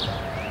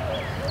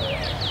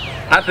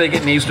 I think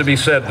it needs to be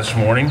said this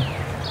morning,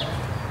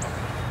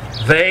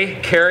 they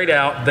carried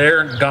out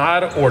their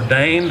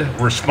God-ordained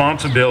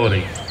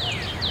responsibility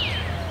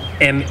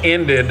and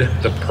ended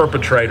the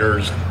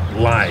perpetrator's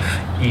life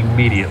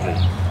immediately.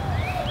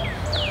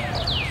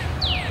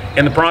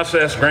 In the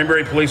process,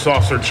 Granbury Police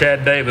Officer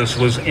Chad Davis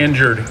was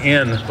injured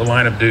in the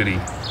line of duty.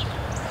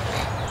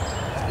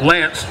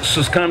 Lance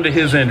succumbed to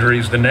his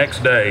injuries the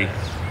next day,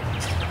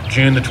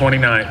 June the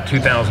 29th,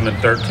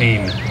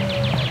 2013,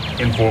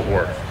 in Fort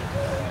Worth.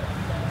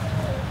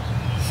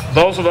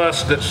 Those of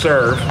us that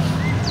serve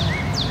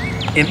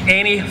in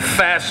any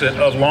facet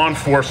of law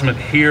enforcement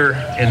here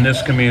in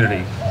this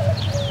community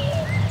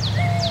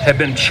have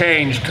been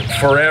changed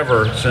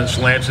forever since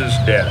Lance's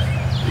death.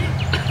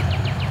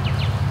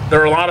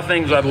 There are a lot of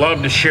things I'd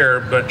love to share,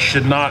 but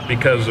should not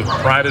because of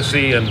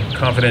privacy and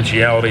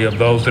confidentiality of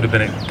those that have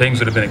been things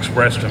that have been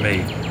expressed to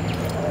me.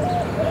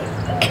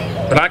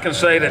 But I can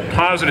say that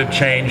positive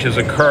change has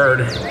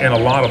occurred in a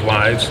lot of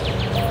lives,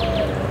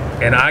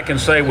 and I can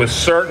say with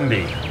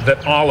certainty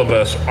that all of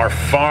us are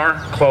far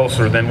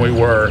closer than we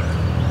were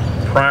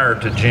prior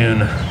to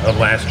June of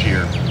last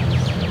year.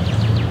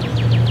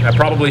 I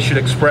probably should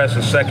express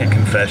a second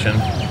confession.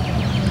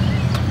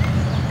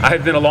 I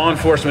had been a law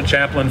enforcement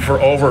chaplain for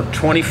over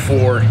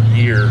 24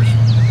 years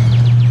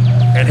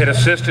and had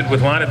assisted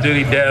with line of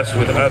duty deaths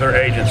with other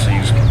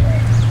agencies.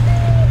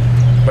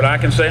 But I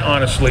can say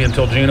honestly,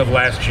 until June of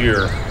last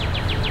year,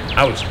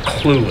 I was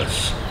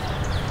clueless.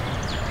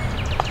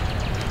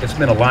 It's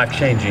been a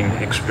life-changing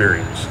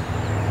experience.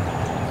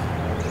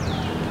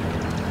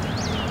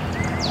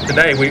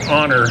 Today we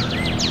honor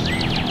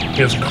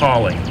his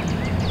calling.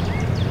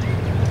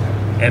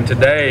 And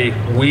today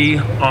we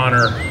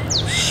honor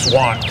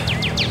SWAT.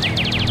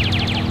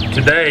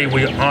 Today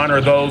we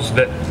honor those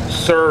that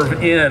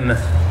serve in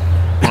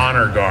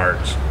honor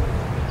guards.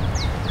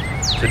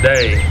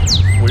 Today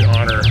we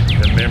honor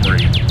the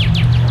memory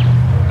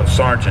of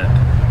Sergeant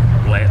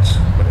Lance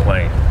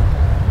McLean.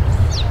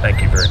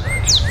 Thank you very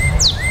much.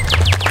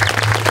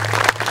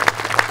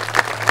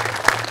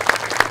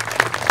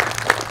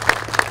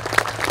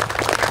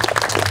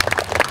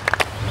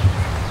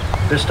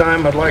 This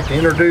time I'd like to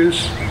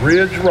introduce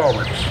Ridge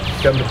Roberts.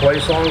 Come to play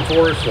a song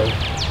for us, so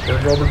turn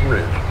it over to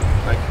Ridge.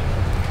 Thank you.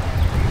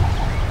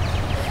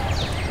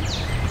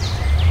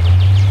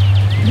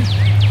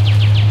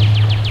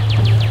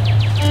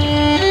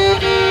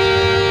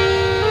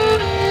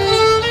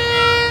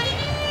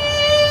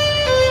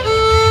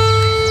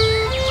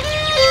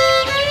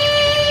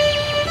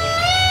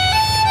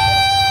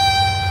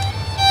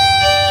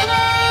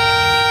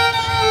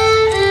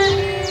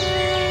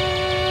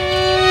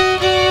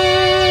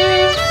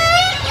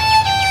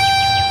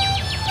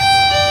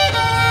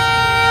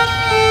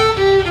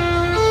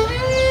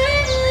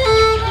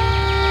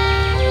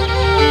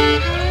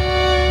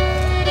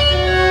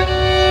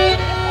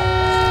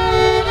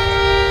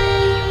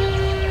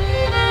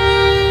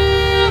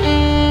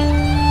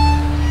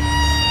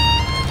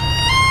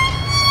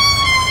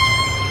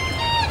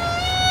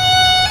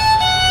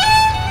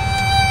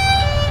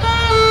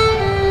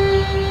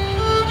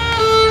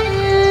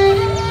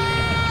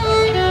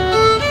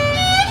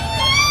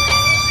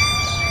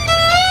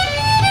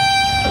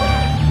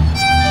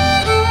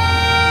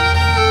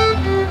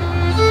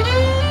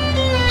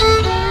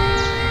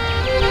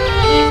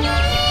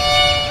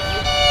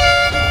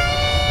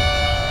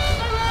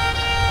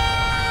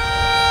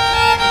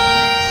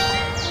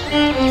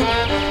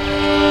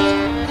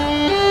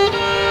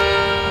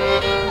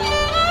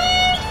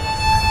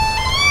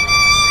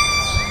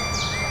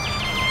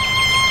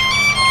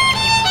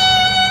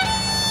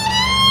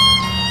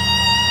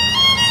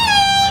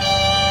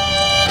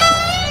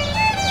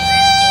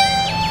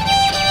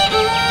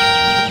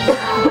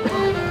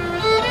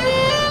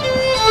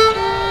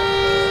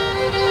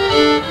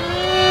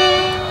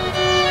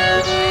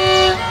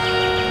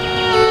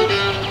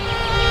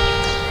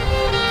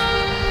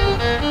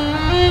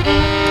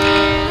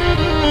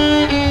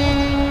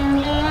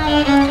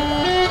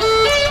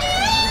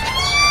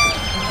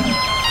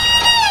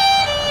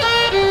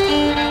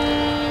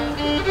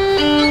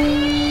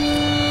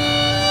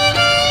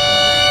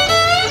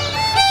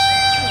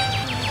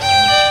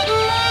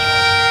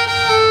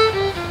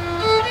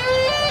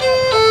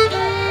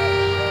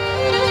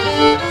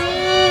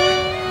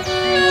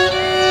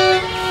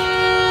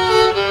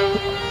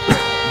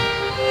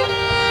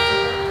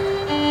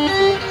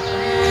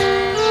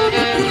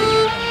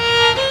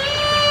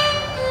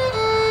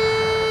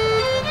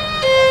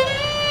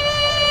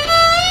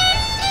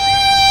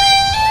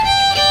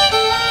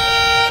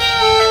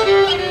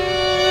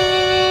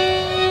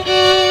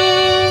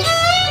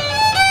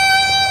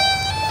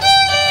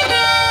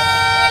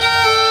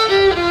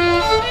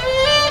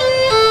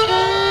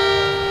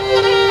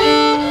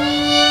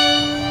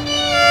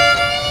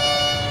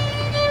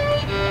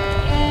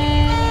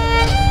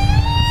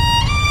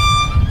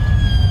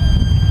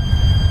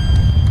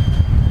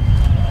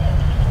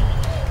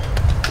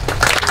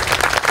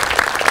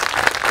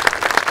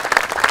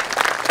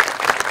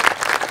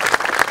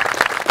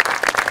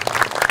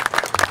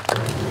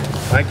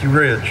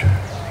 Ridge.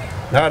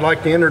 Now I'd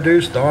like to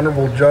introduce the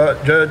Honorable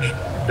Judge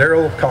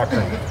Darrell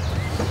Cochran.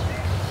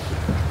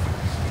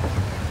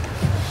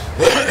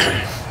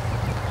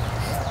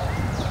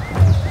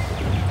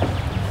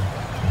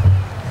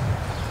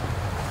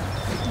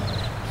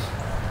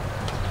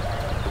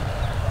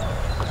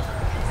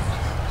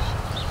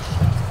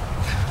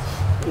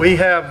 We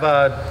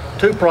have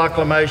two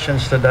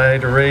proclamations today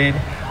to read,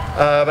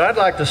 but I'd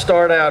like to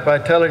start out by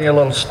telling you a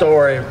little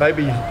story.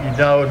 Maybe you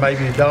know and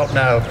maybe you don't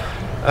know.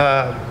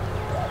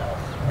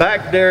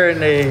 Back during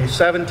the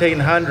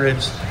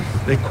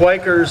 1700s, the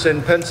Quakers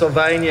in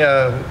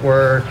Pennsylvania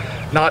were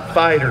not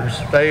fighters.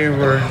 They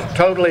were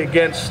totally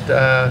against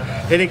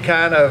any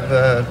kind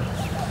of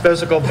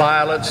physical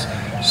violence.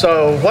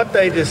 So what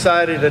they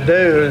decided to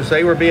do is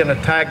they were being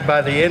attacked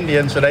by the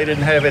Indians and they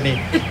didn't have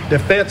any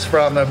defense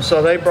from them.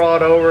 So they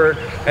brought over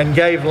and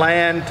gave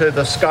land to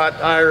the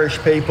Scot-Irish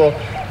people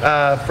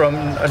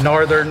from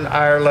Northern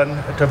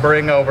Ireland to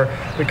bring over,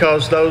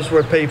 because those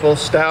were people,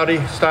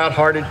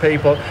 stout-hearted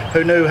people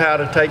who knew how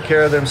to take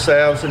care of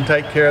themselves and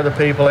take care of the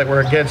people that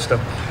were against them.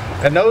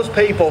 And those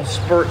people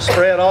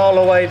spread all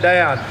the way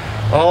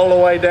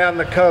down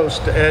the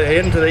coast,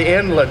 into the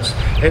inlands,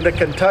 into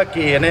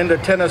Kentucky and into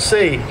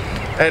Tennessee.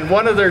 And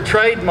one of their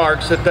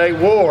trademarks that they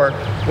wore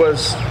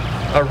was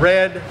a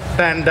red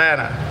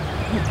bandana.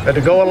 And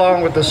to go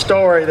along with the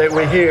story that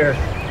we hear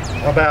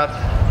about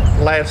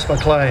Lance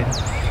McClain.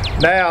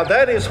 Now,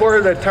 that is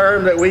where the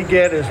term that we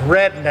get is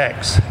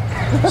rednecks.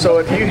 So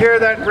if you hear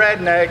that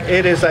redneck,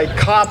 it is a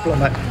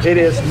compliment. It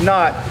is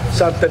not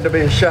something to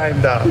be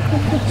ashamed of.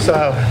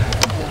 So,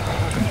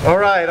 all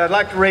right, I'd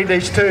like to read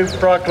these two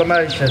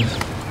proclamations.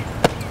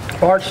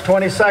 March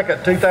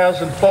 22nd,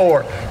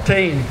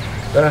 2014,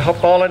 the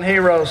Fallen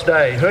Heroes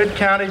Day. Hood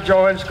County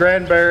joins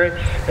Granbury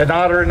in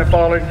honoring the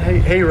fallen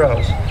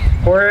heroes.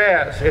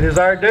 Whereas it is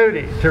our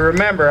duty to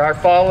remember our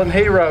fallen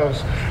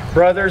heroes,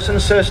 brothers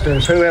and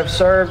sisters who have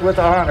served with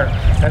honor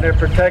and have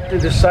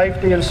protected the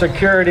safety and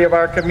security of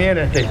our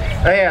community.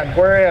 And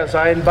whereas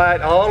I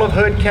invite all of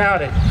Hood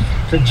County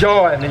to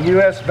join the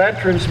U.S.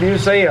 Veterans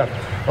Museum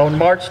on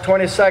March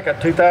 22nd,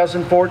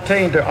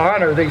 2014 to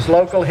honor these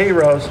local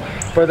heroes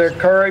for their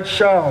courage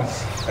shown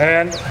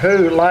and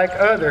who, like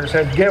others,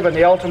 have given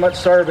the ultimate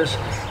service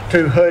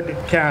to Hood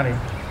County.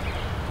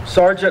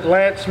 Sergeant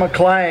Lance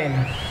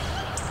McClain,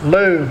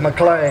 Lou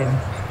McClain,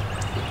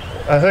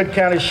 Hood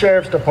County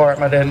Sheriff's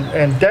Department,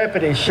 and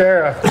Deputy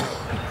Sheriff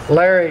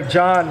Larry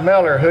John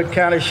Miller, Hood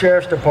County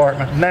Sheriff's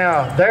Department.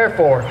 Now,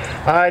 therefore,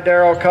 I,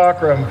 Darrell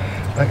Cochran,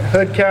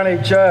 Hood County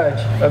Judge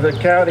of the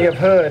County of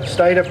Hood,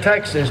 State of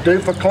Texas, do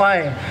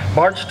proclaim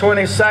March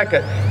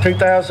 22nd,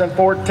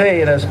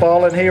 2014 as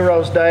Fallen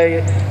Heroes Day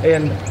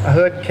in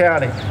Hood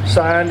County,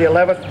 signed the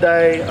 11th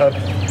day of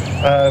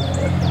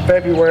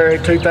February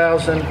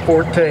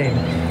 2014.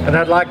 And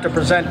I'd like to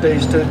present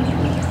these to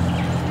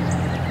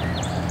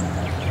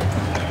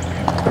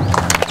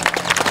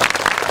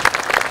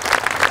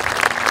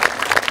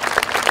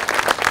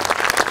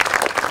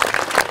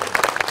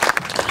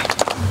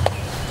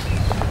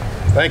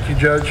Thank you,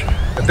 Judge.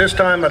 At this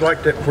time, we're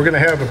going to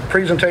have a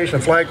presentation, a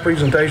flag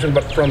presentation,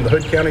 but from the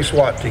Hood County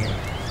SWAT team.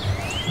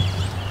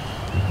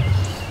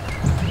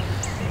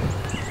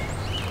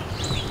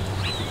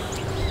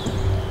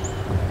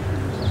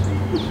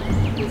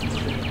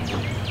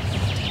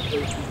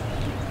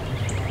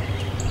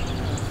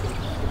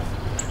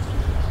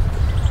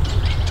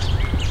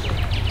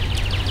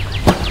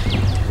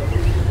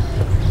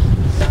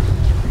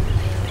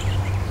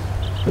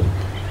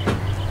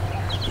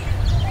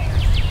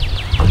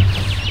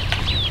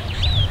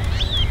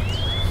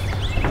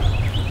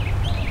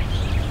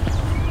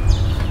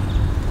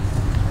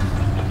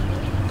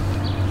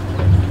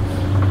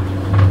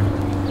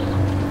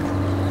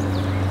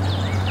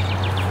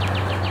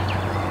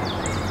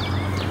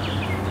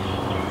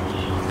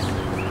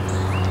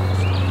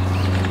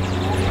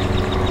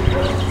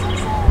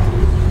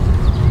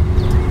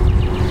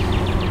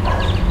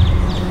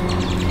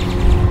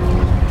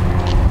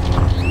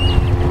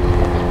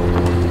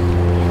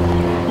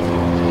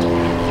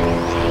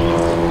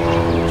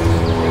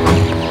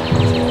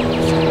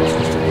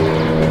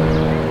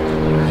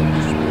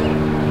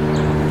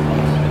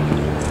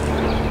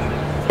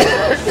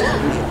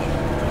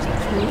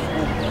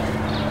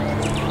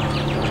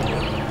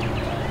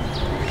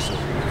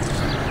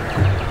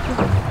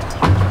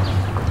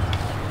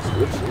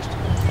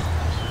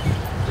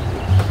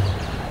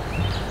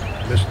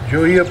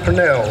 Julia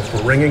Purnell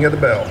for ringing of the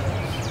bell.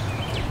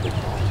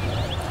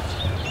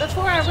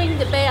 Before I ring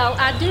the bell,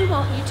 I do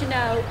want you to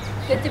know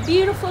that the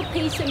beautiful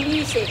piece of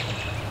music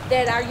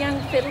that our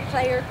young fiddle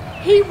player,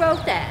 he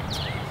wrote that.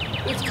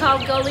 It's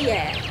called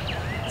Goliath.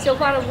 So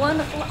what a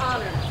wonderful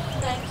honor.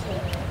 Thank you.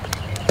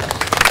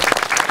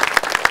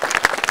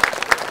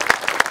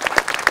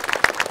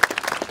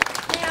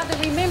 Now the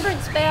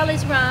remembrance bell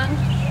is rung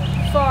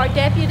for our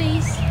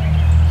deputies,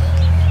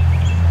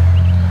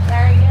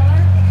 Larry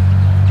Miller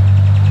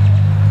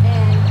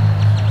and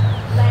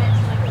Lance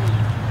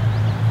McClain.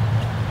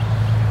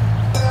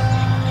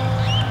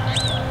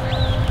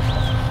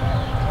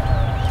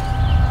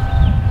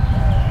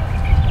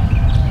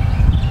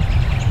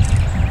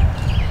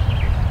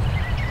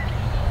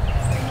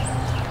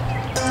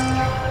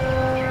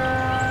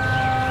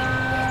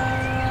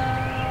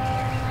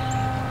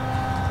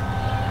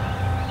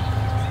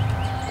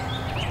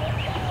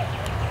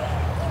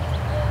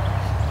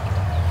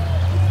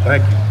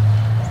 Thank you.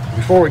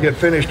 Before we get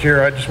finished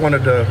here, I just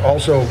wanted to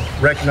also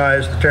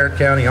recognize the Tarrant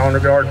County Honor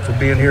Guard for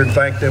being here and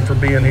thank them for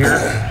being here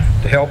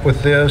to help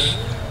with this.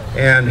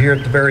 And here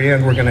at the very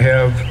end, we're going to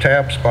have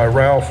taps by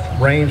Ralph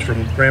Raines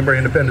from Granbury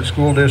Independent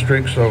School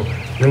District. So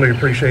really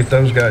appreciate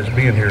those guys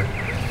being here.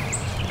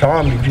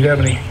 Tom, did you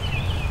have any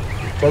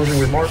closing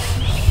remarks?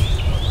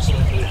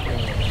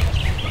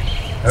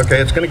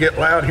 Okay, it's going to get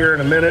loud here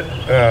in a minute.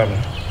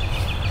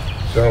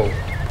 So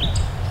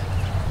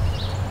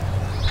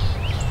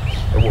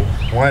we'll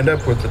wind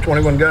up with the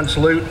 21 gun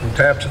salute and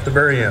taps at the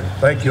very end.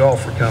 Thank you all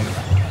for coming.